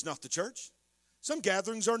gathering is not the church. Some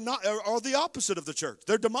gatherings are the opposite of the church.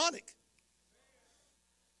 They're demonic.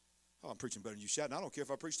 Oh, I'm preaching better than you shouting. I don't care if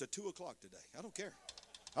I preached at 2 o'clock today. I don't care.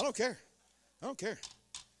 I don't care. I don't care.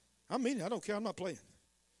 I mean it. I don't care. I'm not playing.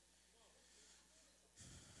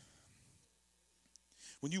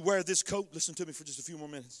 When you wear this coat, listen to me for just a few more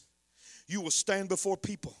minutes. You will stand before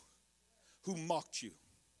people who mocked you,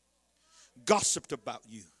 gossiped about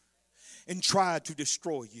you, and tried to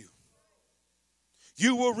destroy you.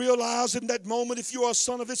 You will realize in that moment, if you are a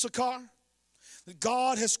son of Issachar, that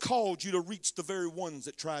God has called you to reach the very ones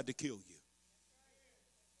that tried to kill you.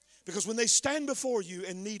 Because when they stand before you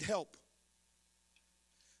and need help,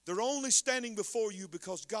 they're only standing before you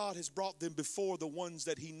because God has brought them before the ones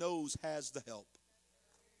that He knows has the help.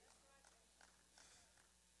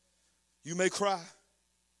 You may cry.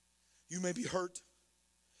 You may be hurt.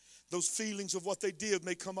 Those feelings of what they did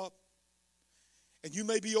may come up. And you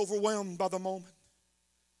may be overwhelmed by the moment.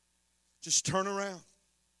 Just turn around.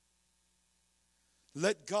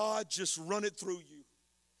 Let God just run it through you.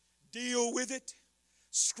 Deal with it.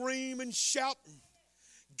 Scream and shout and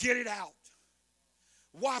get it out.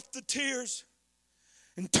 Wipe the tears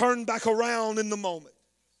and turn back around in the moment.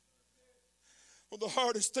 One of the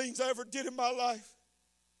hardest things I ever did in my life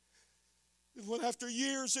is when, after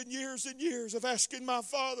years and years and years of asking my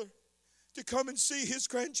father to come and see his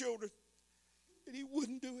grandchildren, and he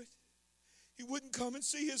wouldn't do it. He wouldn't come and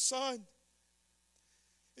see his son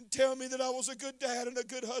and tell me that I was a good dad and a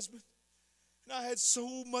good husband. And I had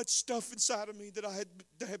so much stuff inside of me that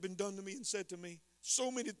had been done to me and said to me.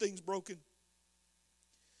 So many things broken.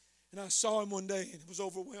 And I saw him one day and was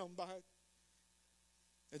overwhelmed by it.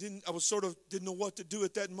 I didn't know what to do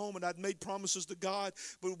at that moment. I'd made promises to God,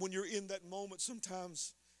 but when you're in that moment,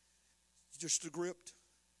 sometimes you're just gripped.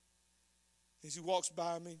 As he walks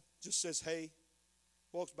by me, just says, hey,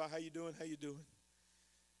 walks by, how you doing? How you doing?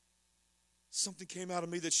 Something came out of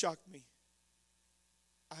me that shocked me.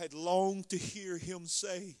 I had longed to hear him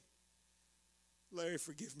say, Larry,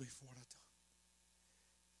 forgive me for what I've done.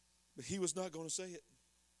 But he was not going to say it.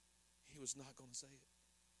 He was not going to say it.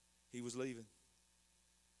 He was leaving.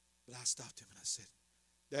 But I stopped him and I said,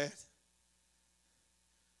 Dad,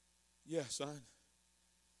 yeah, son.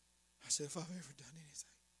 I said, if I've ever done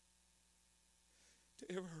anything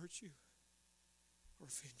to ever hurt you or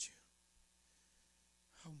offend you,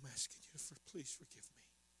 I'm asking you to please forgive me.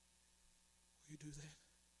 Will you do that?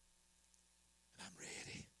 And I'm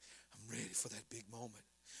ready. I'm ready for that big moment.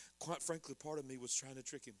 Quite frankly, part of me was trying to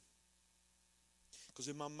trick him. Because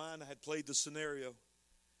in my mind, I had played the scenario.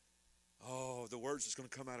 Oh, the words that's going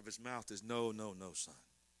to come out of his mouth is, no, no, no, son.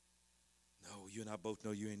 No, you and I both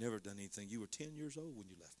know you ain't never done anything. You were 10 years old when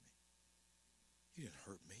you left me. You didn't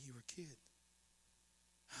hurt me. You were a kid.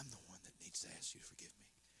 I'm the one that needs to ask you to forgive me.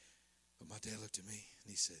 But my dad looked at me and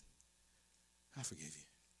he said, I forgive you.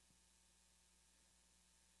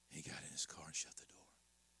 He got in his car and shut the door.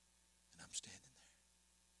 And I'm standing there,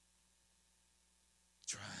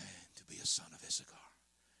 trying to be a son of Issachar,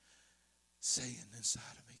 saying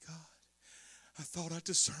inside of me, God, I thought I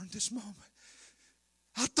discerned this moment.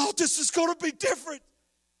 I thought this was going to be different.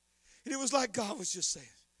 And it was like God was just saying,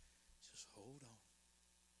 just hold on.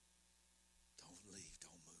 Don't leave.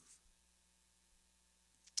 Don't move.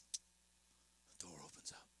 The door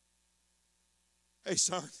opens up. Hey,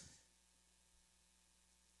 son,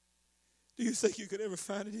 do you think you could ever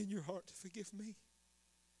find it in your heart to forgive me?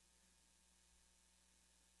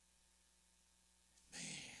 Man,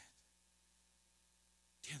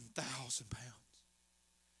 10,000 pounds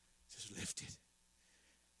just lifted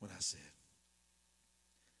when I said,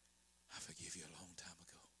 forgive you a long time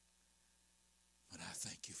ago, but I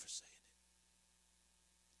thank you for saying it.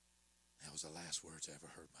 That was the last words I ever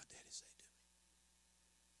heard my daddy say to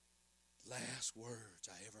me. Last words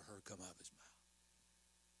I ever heard come out of his mouth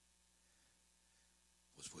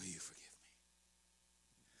was, will you forgive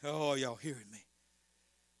me? Oh, y'all hearing me?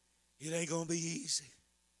 It ain't going to be easy.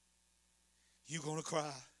 You're going to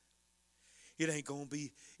cry. It ain't going to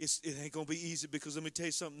be easy, because let me tell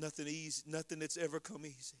you something, nothing that's ever come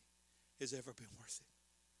easy has ever been worth it.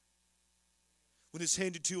 When it's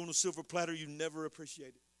handed to you on a silver platter, you never appreciate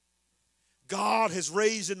it. God has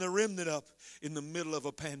raised the remnant up in the middle of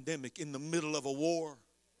a pandemic, in the middle of a war.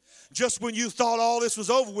 Just when you thought all this was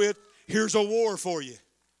over with, here's a war for you.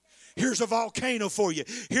 Here's a volcano for you.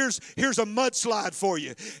 Here's a mudslide for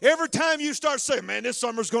you. Every time you start saying, man, this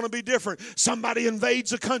summer's going to be different, somebody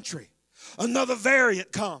invades a country. Another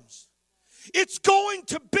variant comes. It's going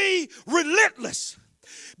to be relentless.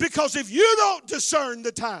 Because if you don't discern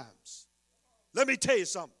the times, let me tell you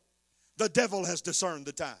something. The devil has discerned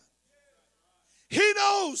the time. He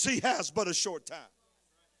knows he has but a short time.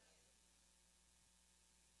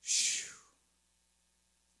 Whew.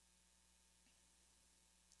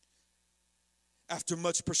 After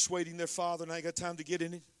much persuading their father, and I ain't got time to get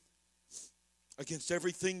in it, against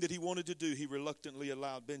everything that he wanted to do, he reluctantly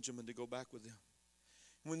allowed Benjamin to go back with them.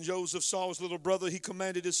 When Joseph saw his little brother, he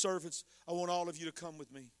commanded his servants, I want all of you to come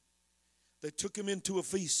with me. They took him into a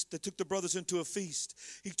feast. They took the brothers into a feast.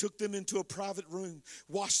 He took them into a private room,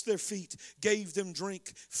 washed their feet, gave them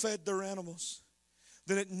drink, fed their animals.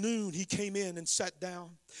 Then at noon he came in and sat down.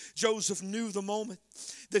 Joseph knew the moment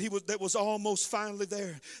that was almost finally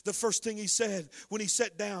there. The first thing he said when he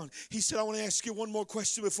sat down, he said, I want to ask you one more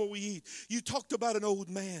question before we eat. You talked about an old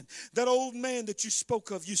man. That old man that you spoke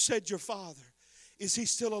of, you said your father. Is he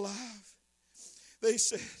still alive? They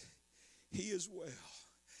said, he is well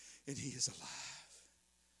and he is alive.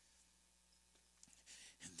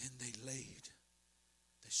 And then they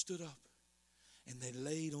stood up. And they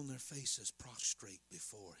laid on their faces prostrate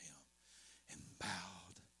before him and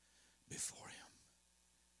bowed before him.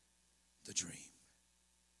 The dream.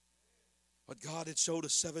 What God had showed a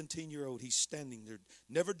 17-year-old, he's standing there.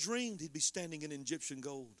 Never dreamed he'd be standing in Egyptian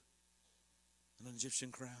gold, an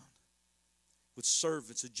Egyptian crown, with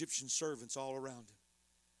servants, Egyptian servants all around him,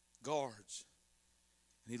 guards.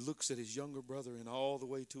 And he looks at his younger brother and all the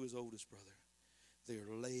way to his oldest brother. They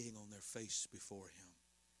are laying on their face before him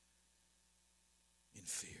in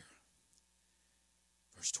fear.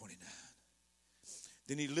 Verse 29.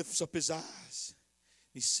 Then he lifts up his eyes.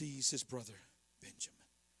 He sees his brother Benjamin,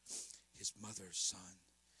 his mother's son,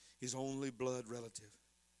 his only blood relative,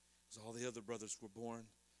 because all the other brothers were born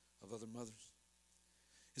of other mothers.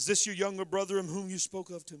 Is this your younger brother in whom you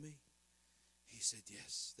spoke of to me? He said,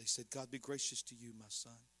 yes. They said, God be gracious to you, my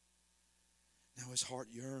son. Now his heart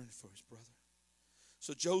yearned for his brother.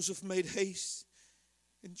 So Joseph made haste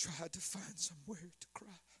and tried to find somewhere to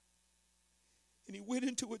cry. And he went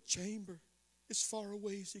into a chamber as far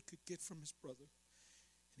away as he could get from his brother.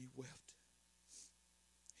 And he wept.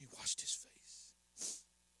 He washed his face.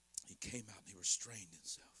 He came out and he restrained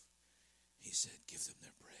himself. He said, give them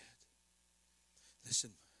their bread.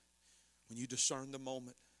 Listen, when you discern the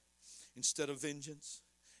moment, instead of vengeance,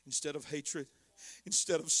 instead of hatred,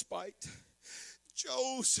 instead of spite,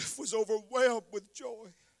 Joseph was overwhelmed with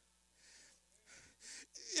joy.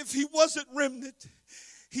 If he wasn't remnant,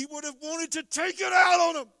 he would have wanted to take it out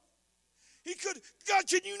on him. He could, God,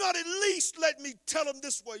 can you not at least let me tell him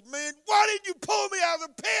this way, man, why didn't you pull me out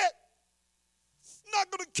of the pit? I'm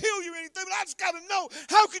not going to kill you or anything, but I just got to know,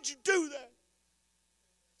 how could you do that?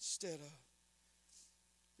 Instead of,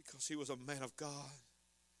 because he was a man of God,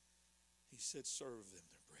 he said, serve them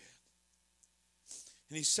their bread.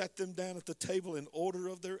 And he sat them down at the table in order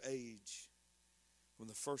of their age, from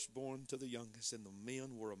the firstborn to the youngest, and the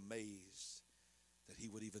men were amazed that he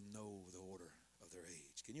would even know the order of their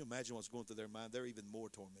age. Can you imagine what's going through their mind? They're even more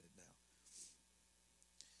tormented now.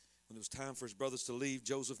 When it was time for his brothers to leave,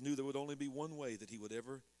 Joseph knew there would only be one way that he would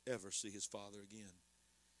ever see his father again.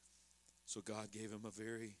 So God gave him a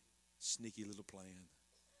very sneaky little plan.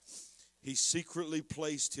 He secretly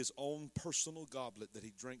placed his own personal goblet that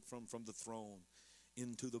he drank from the throne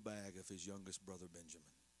into the bag of his youngest brother Benjamin.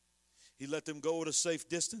 He let them go at a safe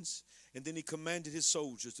distance, and then he commanded his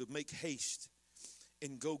soldiers to make haste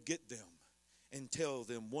and go get them and tell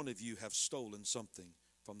them, one of you have stolen something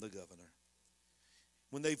from the governor.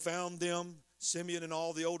 When they found them, Simeon and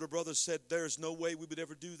all the older brothers said, there's no way we would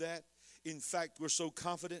ever do that. In fact, we're so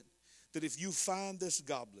confident that if you find this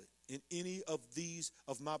goblet in any of these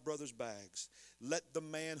of my brother's bags, let the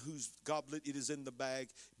man whose goblet it is in the bag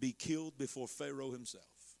be killed before Pharaoh himself.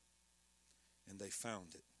 And they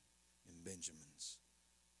found it in Benjamin's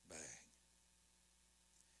bag.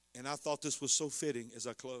 And I thought this was so fitting as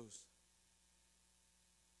I close.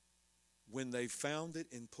 When they found it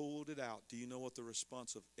and pulled it out, do you know what the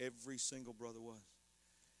response of every single brother was?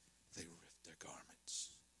 They ripped their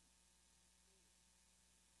garments.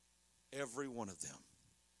 Every one of them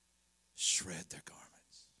shred their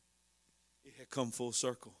garments. It had come full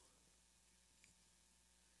circle.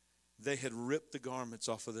 They had ripped the garments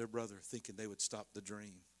off of their brother thinking they would stop the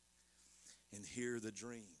dream. And here the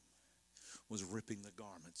dream was ripping the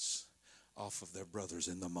garments off of their brothers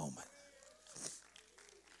in the moment.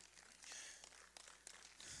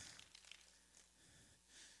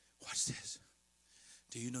 Watch this.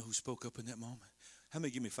 Do you know who spoke up in that moment? How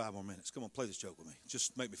many give me 5 more minutes? Come on, play this joke with me.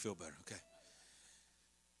 Just make me feel better, okay?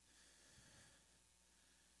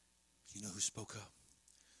 You know who spoke up?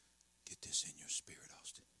 Get this in your spirit,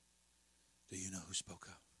 Austin. Do you know who spoke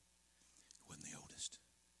up? It wasn't the oldest.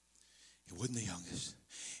 It wasn't the youngest.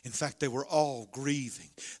 In fact, they were all grieving.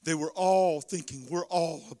 They were all thinking, we're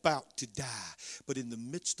all about to die. But in the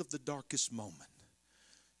midst of the darkest moment,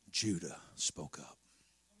 Judah spoke up.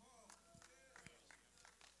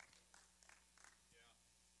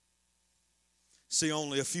 See,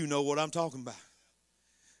 only a few know what I'm talking about.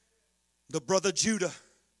 The brother Judah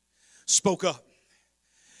spoke up.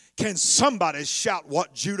 Can somebody shout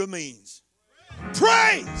what Judah means?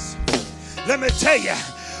 Praise! Let me tell you,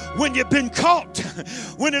 when you've been caught,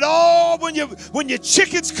 when your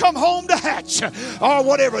chickens come home to hatch, or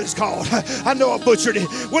whatever it's called, I know I butchered it.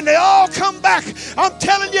 When they all come back, I'm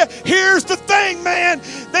telling you, here's the thing, man.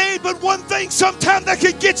 There ain't but one thing sometimes that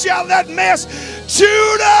can get you out of that mess.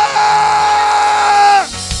 Judah!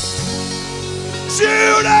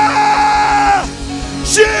 Judah!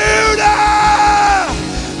 Judah!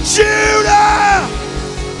 Judah!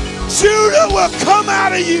 Judah will come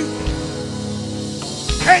out of you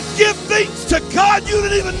and give things to God you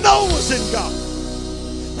didn't even know was in God.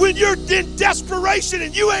 When you're in desperation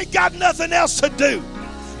and you ain't got nothing else to do,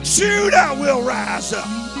 Judah will rise up.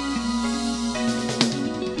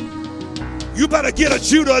 You better get a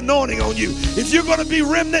Judah anointing on you. If you're going to be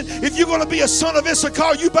remnant, if you're going to be a son of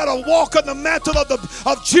Issachar, you better walk on the mantle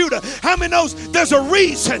of Judah. How many knows there's a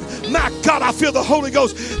reason, my God, I feel the Holy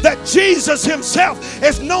Ghost, that Jesus himself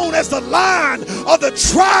is known as the Lion of the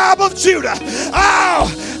tribe of Judah.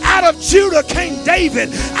 Oh, out of Judah came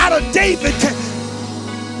David. Out of David came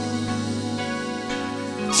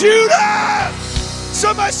Judah.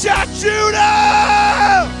 Somebody shout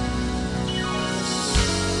Judah.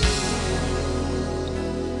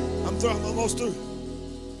 I'm almost through.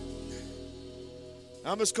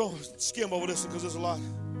 I'm just going to skim over this because there's a lot.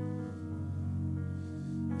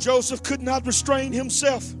 Joseph could not restrain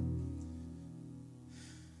himself.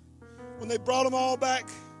 When they brought them all back,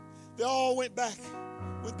 they all went back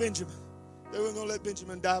with Benjamin. They weren't going to let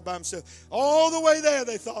Benjamin die by himself. All the way there,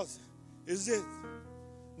 they thought, this is it.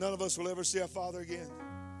 None of us will ever see our father again.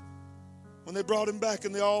 When they brought him back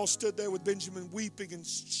and they all stood there with Benjamin weeping and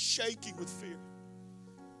shaking with fear,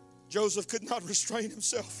 Joseph could not restrain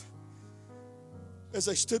himself as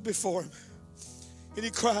they stood before him. And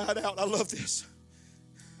he cried out, I love this.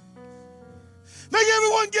 Make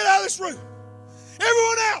everyone get out of this room.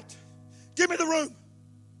 Everyone out. Give me the room.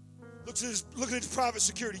 Looking at his private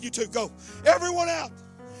security. You two, go. Everyone out.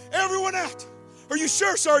 Everyone out. Are you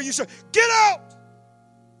sure, sir? Are you sure? Get out.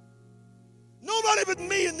 Nobody but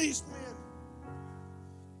me and these men.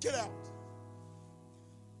 Get out.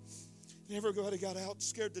 Everybody got out,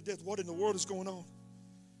 scared to death. What in the world is going on?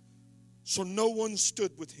 So no one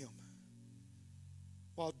stood with him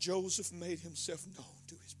while Joseph made himself known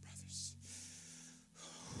to his brothers.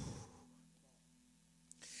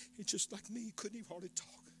 He just like me, he couldn't even hardly talk.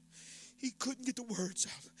 He couldn't get the words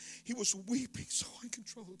out. He was weeping so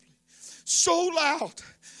uncontrollably, so loud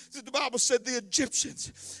that the Bible said the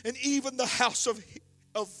Egyptians and even the house of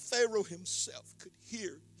Pharaoh himself could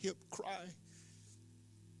hear him crying.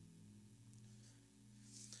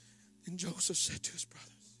 And Joseph said to his brothers,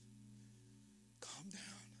 calm down.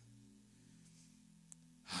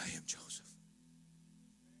 I am Joseph.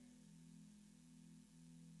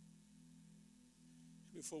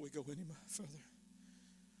 Before we go any further,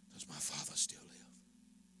 does my father still live?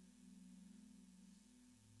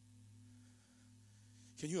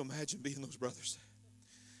 Can you imagine being those brothers?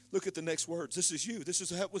 Look at the next words. This is you. This is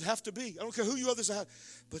how it would have to be. I don't care who you others are.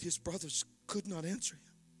 But his brothers could not answer him.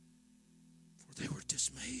 They were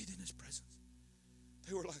dismayed in his presence.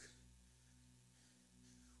 They were like,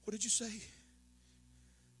 what did you say?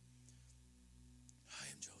 I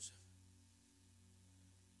am Joseph.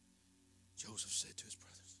 Joseph said to his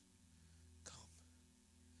brothers,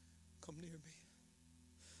 come near me.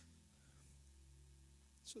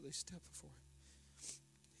 So they stepped before him.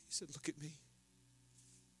 He said, look at me.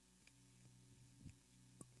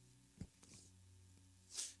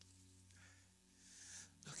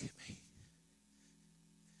 Look at me.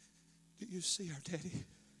 Do you see our daddy?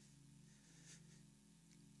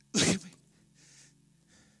 Look at me.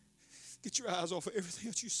 Get your eyes off of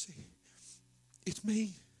everything that you see. It's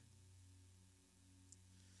me.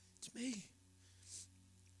 It's me. He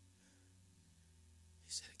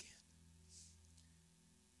said again,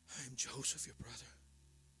 I am Joseph, your brother,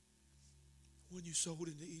 one you sold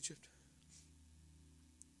into Egypt.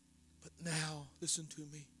 But now, listen to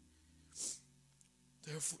me.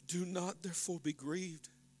 Therefore, do not therefore be grieved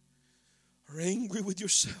or angry with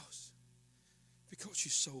yourselves because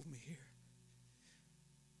you sold me here.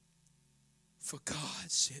 For God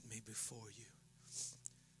sent me before you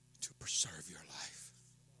to preserve your life.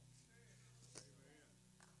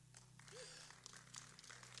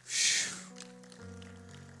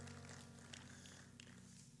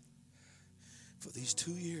 For these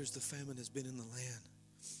 2 years the famine has been in the land.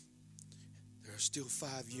 There are still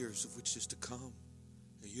 5 years of which is to come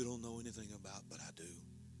that you don't know anything about, but I do.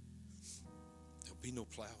 There'll be no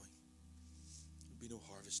plowing. There'll be no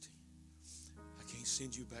harvesting. I can't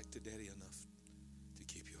send you back to Daddy enough to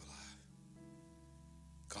keep you alive.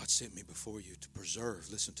 God sent me before you to preserve,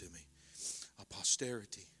 listen to me, a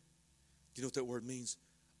posterity. Do you know what that word means?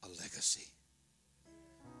 A legacy.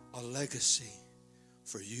 A legacy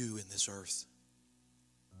for you in this earth.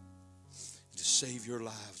 To save your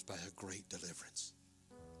lives by a great deliverance.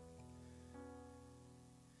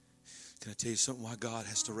 Can I tell you something why God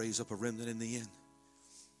has to raise up a remnant in the end?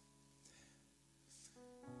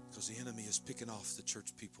 Because the enemy is picking off the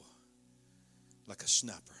church people like a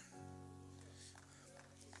sniper.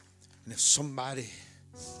 And if somebody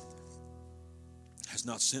has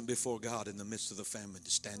not sent before God in the midst of the famine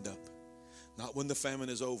to stand up, not when the famine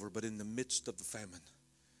is over, but in the midst of the famine,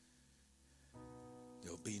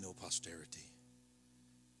 there'll be no posterity.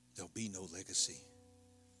 There'll be no legacy.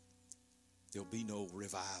 There'll be no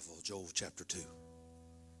revival, Joel chapter 2.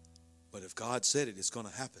 But if God said it, it's going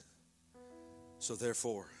to happen. So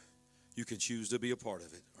therefore, you can choose to be a part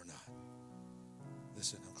of it or not.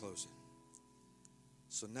 Listen, I'm closing.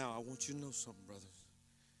 So now I want you to know something, brothers.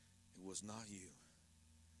 It was not you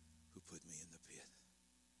who put me in the pit.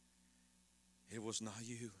 It was not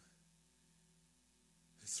you who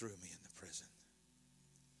threw me in the prison.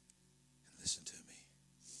 And listen to me.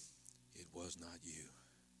 It was not you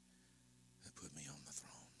that put me on the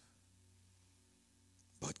throne,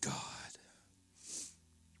 but God.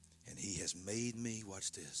 And he has made me,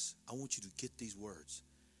 watch this, I want you to get these words,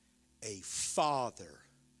 a father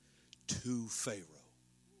to Pharaoh.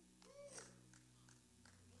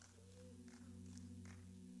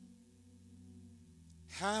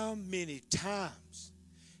 How many times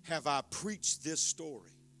have I preached this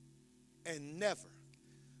story and never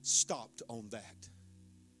stopped on that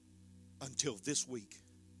until this week?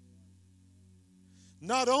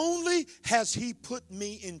 Not only has he put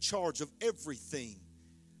me in charge of everything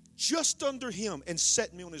just under him and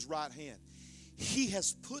set me on his right hand, he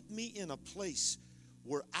has put me in a place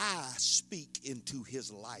where I speak into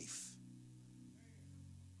his life.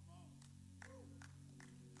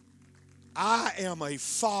 I am a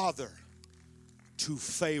father to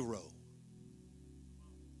Pharaoh.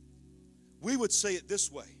 We would say it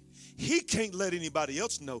this way. He can't let anybody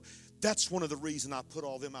else know. That's one of the reasons I put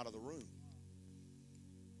all them out of the room.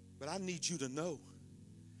 But I need you to know,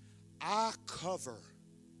 I cover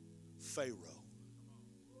Pharaoh.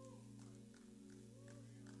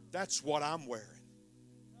 That's what I'm wearing.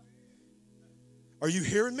 Are you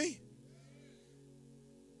hearing me?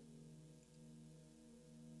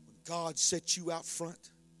 When God sets you out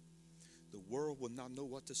front, the world will not know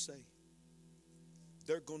what to say.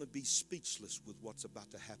 They're going to be speechless with what's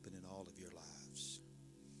about to happen in all of your lives.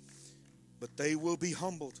 But they will be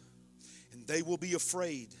humbled, and they will be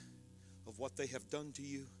afraid of what they have done to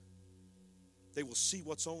you. They will see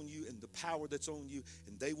what's on you and the power that's on you,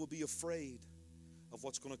 and they will be afraid of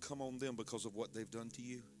what's going to come on them because of what they've done to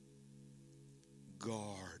you.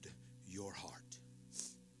 Guard your heart.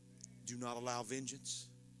 Do not allow vengeance,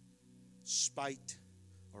 spite,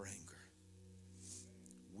 or anger.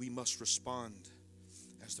 We must respond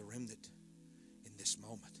as the remnant in this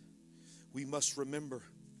moment. We must remember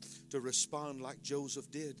to respond like Joseph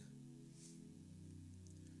did.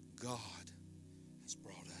 God has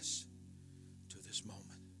brought us to this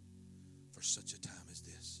moment for such a time as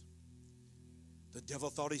this. The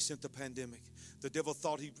devil thought he sent the pandemic. The devil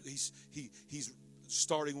thought he's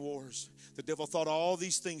starting wars. The devil thought all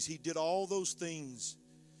these things. He did all those things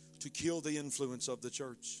to kill the influence of the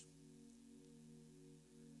church.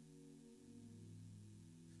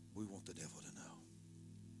 want the devil to know.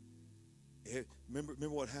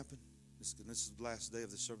 Remember what happened? This is the last day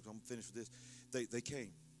of this service. I'm finished with this. They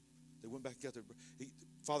came. They went back out there.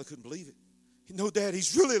 Father couldn't believe it. No, Dad,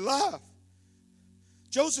 he's really alive.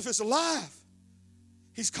 Joseph is alive.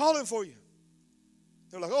 He's calling for you.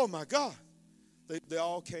 They're like, oh my God. They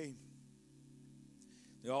all came.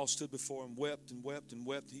 They all stood before him, wept and wept and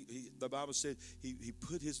wept. The Bible said he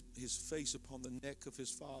put his face upon the neck of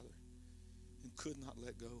his father and could not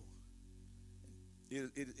let go.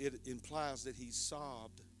 It implies that he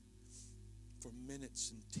sobbed for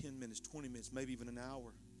minutes and 10 minutes, 20 minutes, maybe even an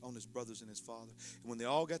hour on his brothers and his father. And when they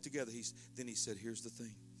all got together, then he said, here's the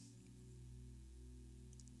thing.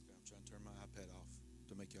 Okay, I'm trying to turn my iPad off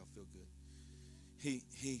to make y'all feel good. He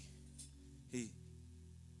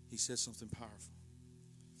said something powerful.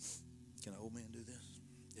 Can an old man do this?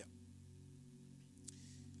 Yeah.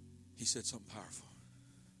 He said something powerful.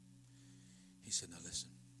 He said, now listen.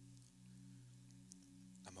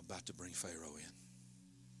 I'm about to bring Pharaoh in.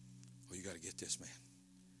 Oh, you got to get this, man.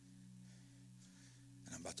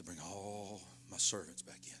 And I'm about to bring all my servants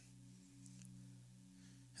back in.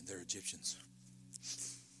 And they're Egyptians.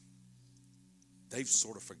 They've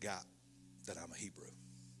sort of forgot that I'm a Hebrew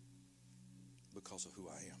because of who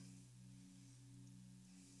I am.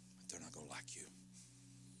 But they're not going to like you.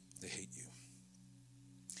 They hate you.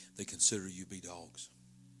 They consider you be dogs.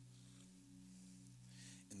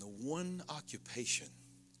 And the one occupation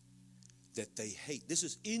that they hate, this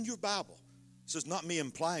is in your Bible. This is not me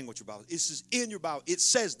implying what your Bible is. This is in your Bible. It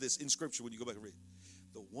says this in Scripture when you go back and read it.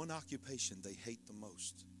 The one occupation they hate the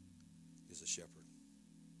most is a shepherd.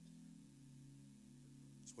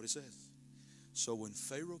 That's what it says. So when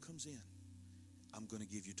Pharaoh comes in, I'm going to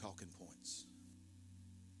give you talking points.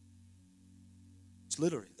 That's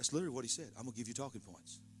literally what he said. I'm going to give you talking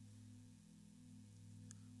points.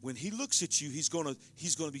 When he looks at you, he's going to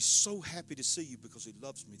be so happy to see you because he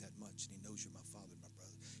loves me that much and he knows you're my father and my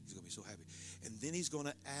brother. He's going to be so happy. And then he's going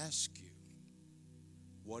to ask you,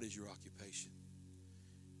 what is your occupation?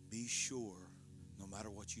 Be sure, no matter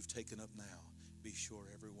what you've taken up now, be sure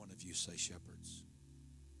every one of you say shepherds.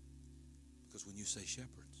 Because when you say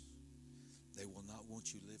shepherds, they will not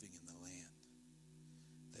want you living in the land.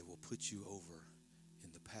 They will put you over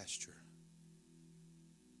in the pasture,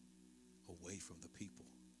 away from the people.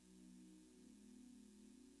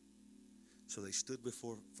 So they stood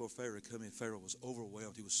before Pharaoh to come in. Pharaoh was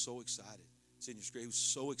overwhelmed. He was so excited. It's in your script. He was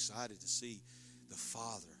so excited to see the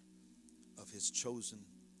father of his chosen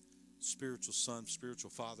spiritual son, spiritual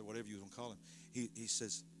father, whatever you want to call him. He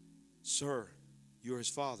says, sir, you're his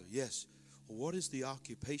father. Yes. Well, what is the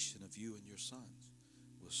occupation of you and your sons?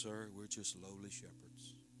 Well, sir, we're just lowly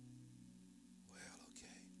shepherds. Well,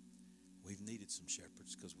 okay. We've needed some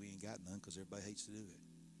shepherds because we ain't got none because everybody hates to do it.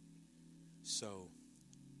 So,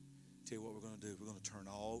 tell you what we're going to do. We're going to turn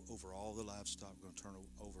over all the livestock. We're going to turn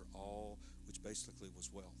over all, which basically was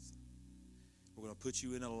wealth. We're going to put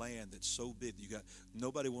you in a land that's so big that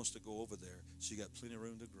nobody wants to go over there, so you got plenty of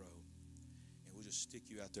room to grow. And we'll just stick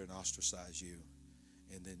you out there and ostracize you.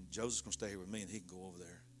 And then Joseph's going to stay here with me, and he can go over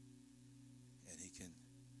there, and he can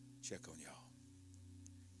check on y'all.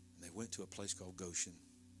 And they went to a place called Goshen.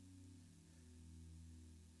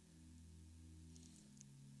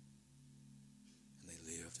 And they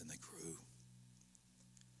lived, and they grew.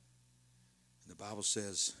 And the Bible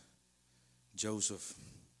says Joseph,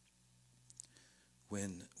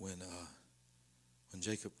 when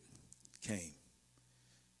Jacob came,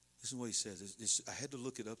 this is what he says. I had to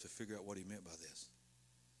look it up to figure out what he meant by this.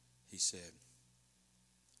 He said,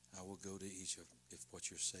 I will go to Egypt if what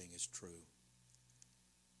you're saying is true,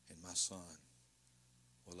 and my son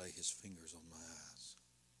will lay his fingers on my eyes.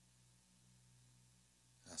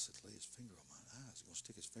 And I said, lay his finger on my eyes? He's going to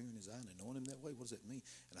stick his finger in his eye and anoint him that way? What does that mean?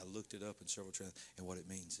 And I looked it up in several translations, and what it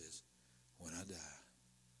means is, when I die,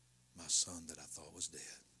 my son that I thought was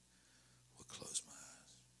dead will close my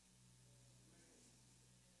eyes.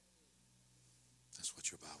 That's what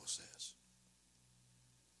your Bible says.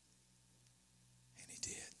 And he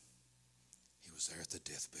did. He was there at the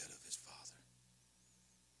deathbed of his father.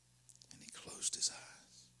 And he closed his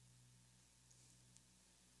eyes.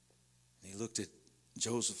 And he looked at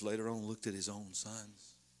Joseph later on, looked at his own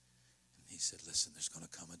sons. And he said, listen, there's going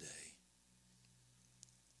to come a day.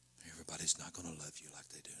 Everybody's not going to love you like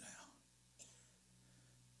they do now.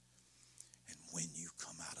 And when you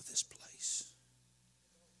come out of this place,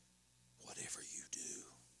 whatever you do,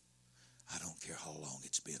 I don't care how long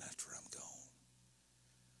it's been after I'm gone,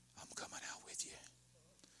 I'm coming out with you.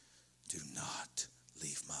 Do not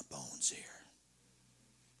leave my bones here.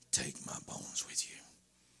 Take my bones with you.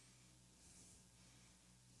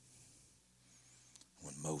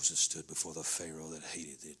 When Moses stood before the Pharaoh that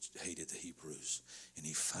hated the Hebrews, and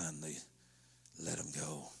he finally let them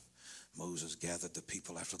go. Moses gathered the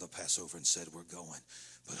people after the Passover and said, we're going.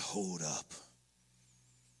 But hold up.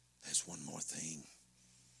 There's one more thing.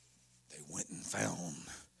 They went and found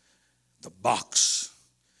the box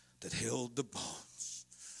that held the bones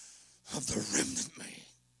of the remnant man.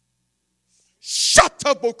 Shut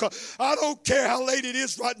up, Boca. I don't care how late it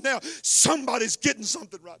is right now. Somebody's getting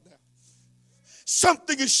something right now.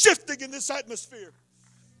 Something is shifting in this atmosphere.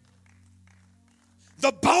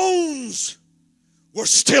 The bones were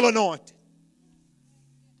still anointed.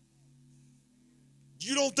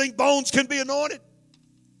 You don't think bones can be anointed?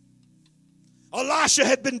 Elisha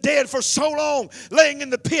had been dead for so long, laying in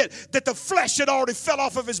the pit, that the flesh had already fell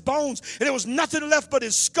off of his bones, and there was nothing left but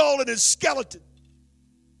his skull and his skeleton.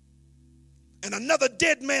 And another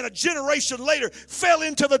dead man a generation later fell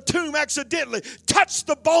into the tomb accidentally, touched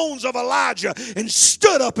the bones of Elijah, and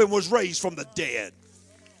stood up and was raised from the dead.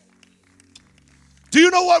 Do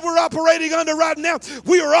you know what we're operating under right now?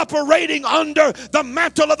 We are operating under the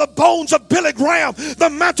mantle of the bones of Billy Graham,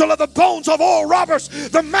 the mantle of the bones of Oral Roberts,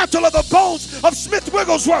 the mantle of the bones of Smith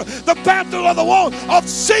Wigglesworth, the mantle of the one of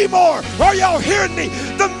Seymour. Are y'all hearing me?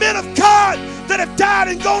 The men of God that have died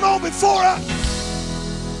and gone on before us.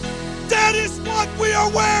 That is what we are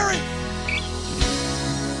wearing.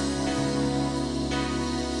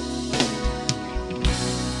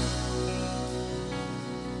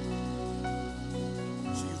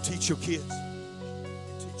 Teach your kids.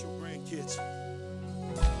 You teach your grandkids.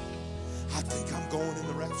 I think I'm going in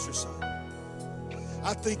the rapture, son.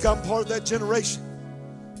 I think I'm part of that generation.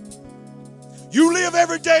 You live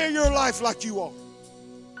every day of your life like you are.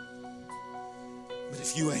 But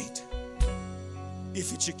if you ain't,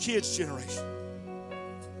 if it's your kids' generation,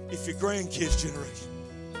 if your grandkids' generation,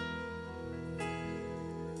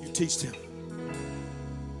 you teach them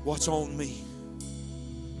what's on me.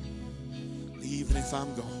 Even if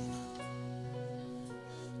I'm gone,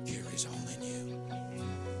 carries on in you.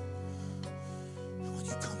 And when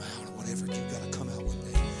you come out, or whatever you got to come out one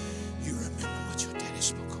day, you remember what your daddy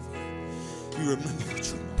spoke over you. You remember what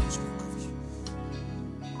your mom spoke over you.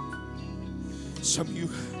 Some of you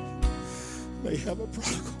may have a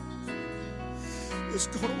prodigal that's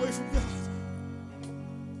gone away from God.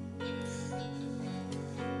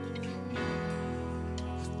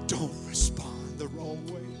 Don't respond the wrong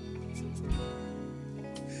way.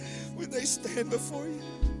 When they stand before you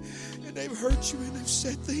and they've hurt you and they've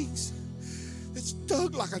said things that's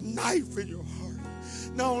dug like a knife in your heart,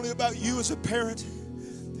 not only about you as a parent,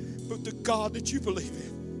 but the God that you believe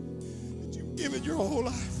in, that you've given your whole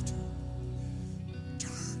life to.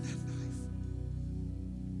 Turn that knife.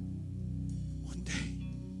 One day,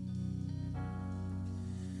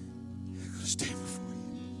 they're going to stand before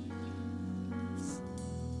you.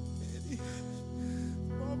 Daddy,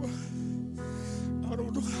 Mama, I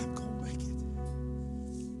don't know how I'm going to make it.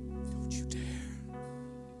 Don't you dare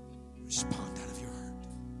respond out of your hurt.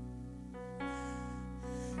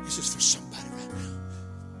 This is for somebody right now.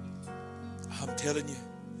 I'm telling you,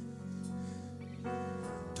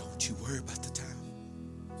 don't you worry about the time.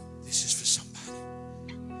 This is for somebody.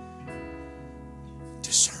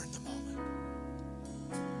 Discern the moment.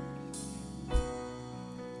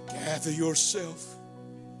 Gather yourself.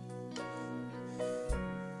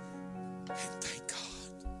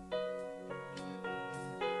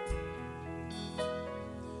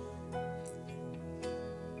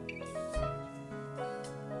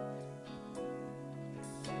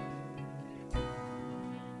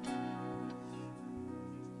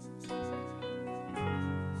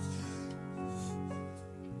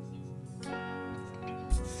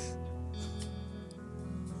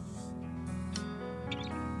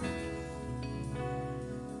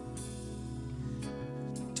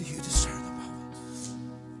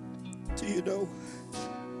 Do you know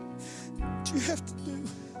what you have to do?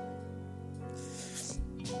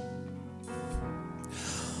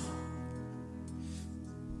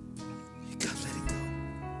 You gotta let it go.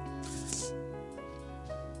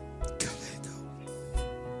 You gotta let it go.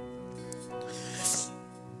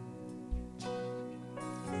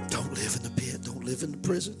 Don't live in the pit. Don't live in the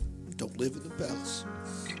prison. Don't live in the palace.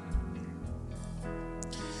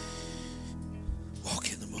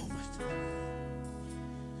 Walk in the moment.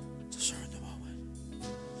 Discern the moment.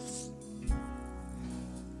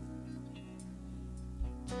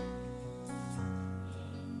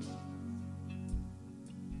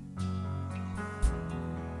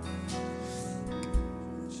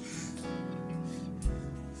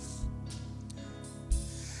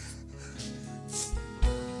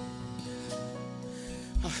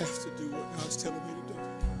 I have to do what God's telling me to do.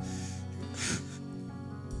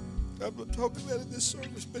 I'm not talking about in this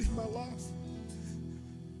service, but in my life.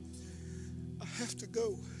 I have to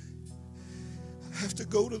go. I have to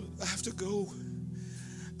go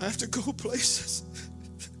places.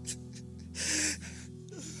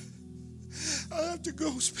 I have to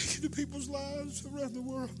go speaking to people's lives around the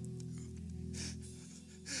world.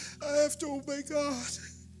 I have to obey God.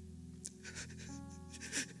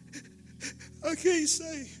 I can't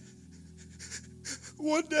say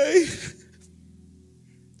one day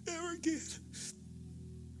ever again.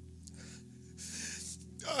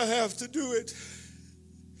 I have to do it.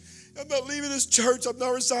 I'm not leaving this church. I'm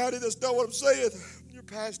not resigning. That's not what I'm saying. I'm your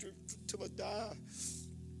pastor until I die.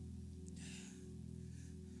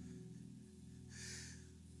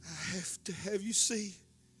 I have to have you see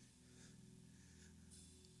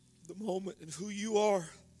the moment and who you are,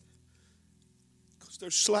 because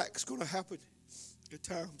there's slack's going to happen at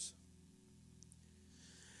times.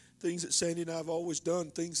 Things that Sandy and I have always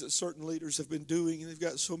done, things that certain leaders have been doing, and they've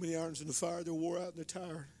got so many irons in the fire, they're wore out and they're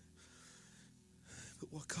tired.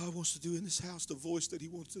 But what God wants to do in this house, the voice that He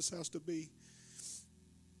wants this house to be,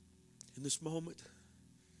 in this moment,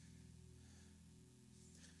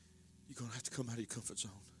 you're going to have to come out of your comfort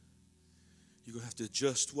zone. You're going to have to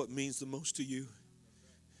adjust what means the most to you.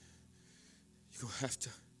 You're going to have to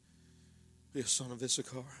be a son of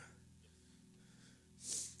Issachar and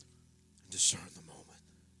discern the moment.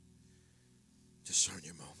 Discern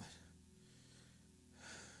your moment.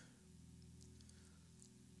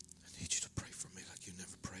 I need you to pray for me like you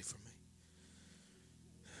never prayed for me.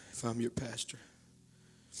 If I'm your pastor,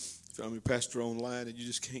 if I'm your pastor online and you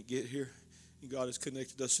just can't get here, and God has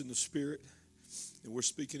connected us in the Spirit, and we're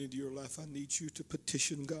speaking into your life, I need you to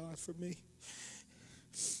petition God for me.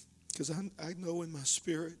 Because I know in my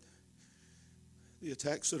spirit the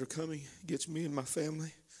attacks that are coming against me and my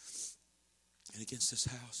family and against this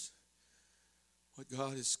house. What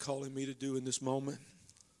God is calling me to do in this moment,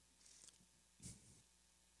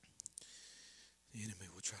 the enemy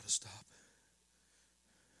will try to stop.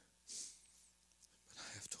 But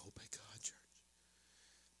I have to obey God, church.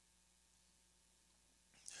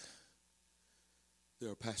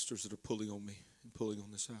 There are pastors that are pulling on me and pulling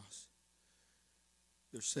on this house.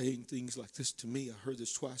 They're saying things like this to me. I heard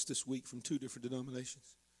this twice this week from 2 different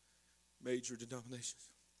denominations, major denominations.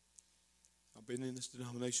 I've been in this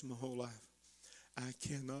denomination my whole life. I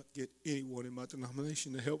cannot get anyone in my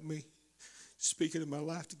denomination to help me, speak into my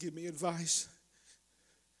life, to give me advice.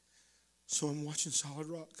 So I'm watching Solid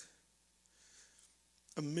Rock.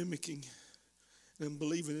 I'm mimicking, and I'm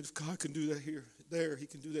believing that if God can do that here, there, He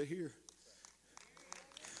can do that here.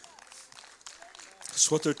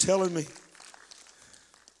 That's what they're telling me.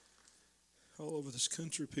 All over this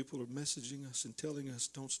country, people are messaging us and telling us,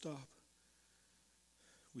 don't stop.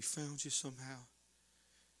 We found you somehow.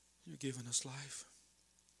 You're giving us life.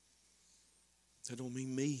 That don't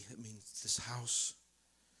mean me. It means this house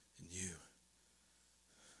and you.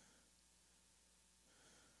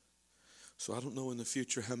 So I don't know in the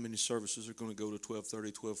future how many services are going to go to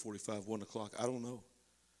 12:30, 12:45, 1 o'clock. I don't know.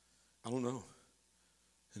 I don't know.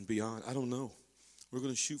 And beyond, I don't know. We're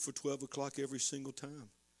going to shoot for 12 o'clock every single time.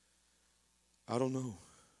 I don't know.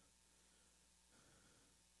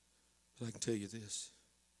 But I can tell you this.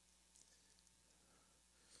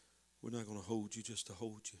 We're not going to hold you just to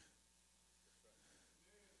hold you.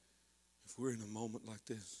 If we're in a moment like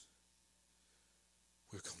this,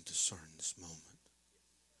 we're going to discern this moment.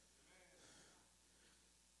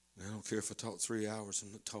 And I don't care if I talk 3 hours,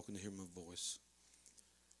 I'm not talking to hear my voice.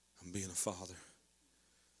 I'm being a father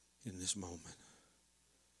in this moment.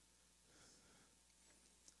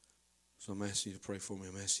 So I'm asking you to pray for me.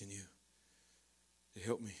 I'm asking you to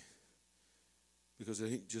help me. Because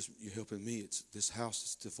it ain't just you helping me. It's this house,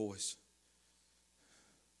 it's the voice.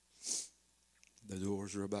 The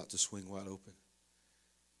doors are about to swing wide open.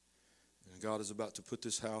 And God is about to put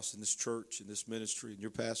this house and this church and this ministry and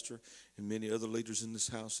your pastor and many other leaders in this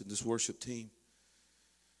house and this worship team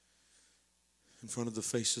in front of the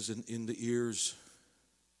faces and in the ears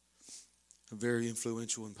of very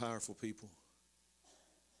influential and powerful people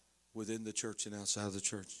within the church and outside of the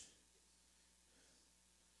church.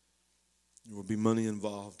 There will be money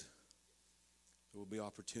involved. There will be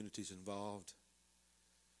opportunities involved.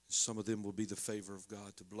 Some of them will be the favor of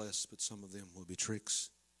God to bless, but some of them will be tricks.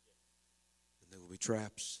 And there will be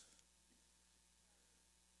traps.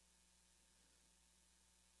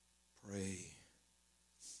 Pray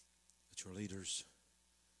that your leaders,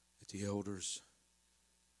 that the elders,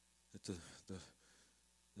 that the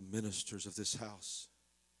ministers of this house,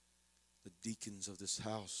 the deacons of this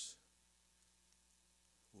house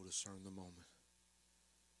will discern the moment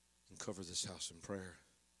and cover this house in prayer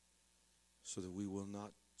so that we will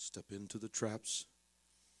not step into the traps,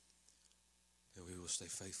 that we will stay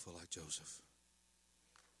faithful like Joseph.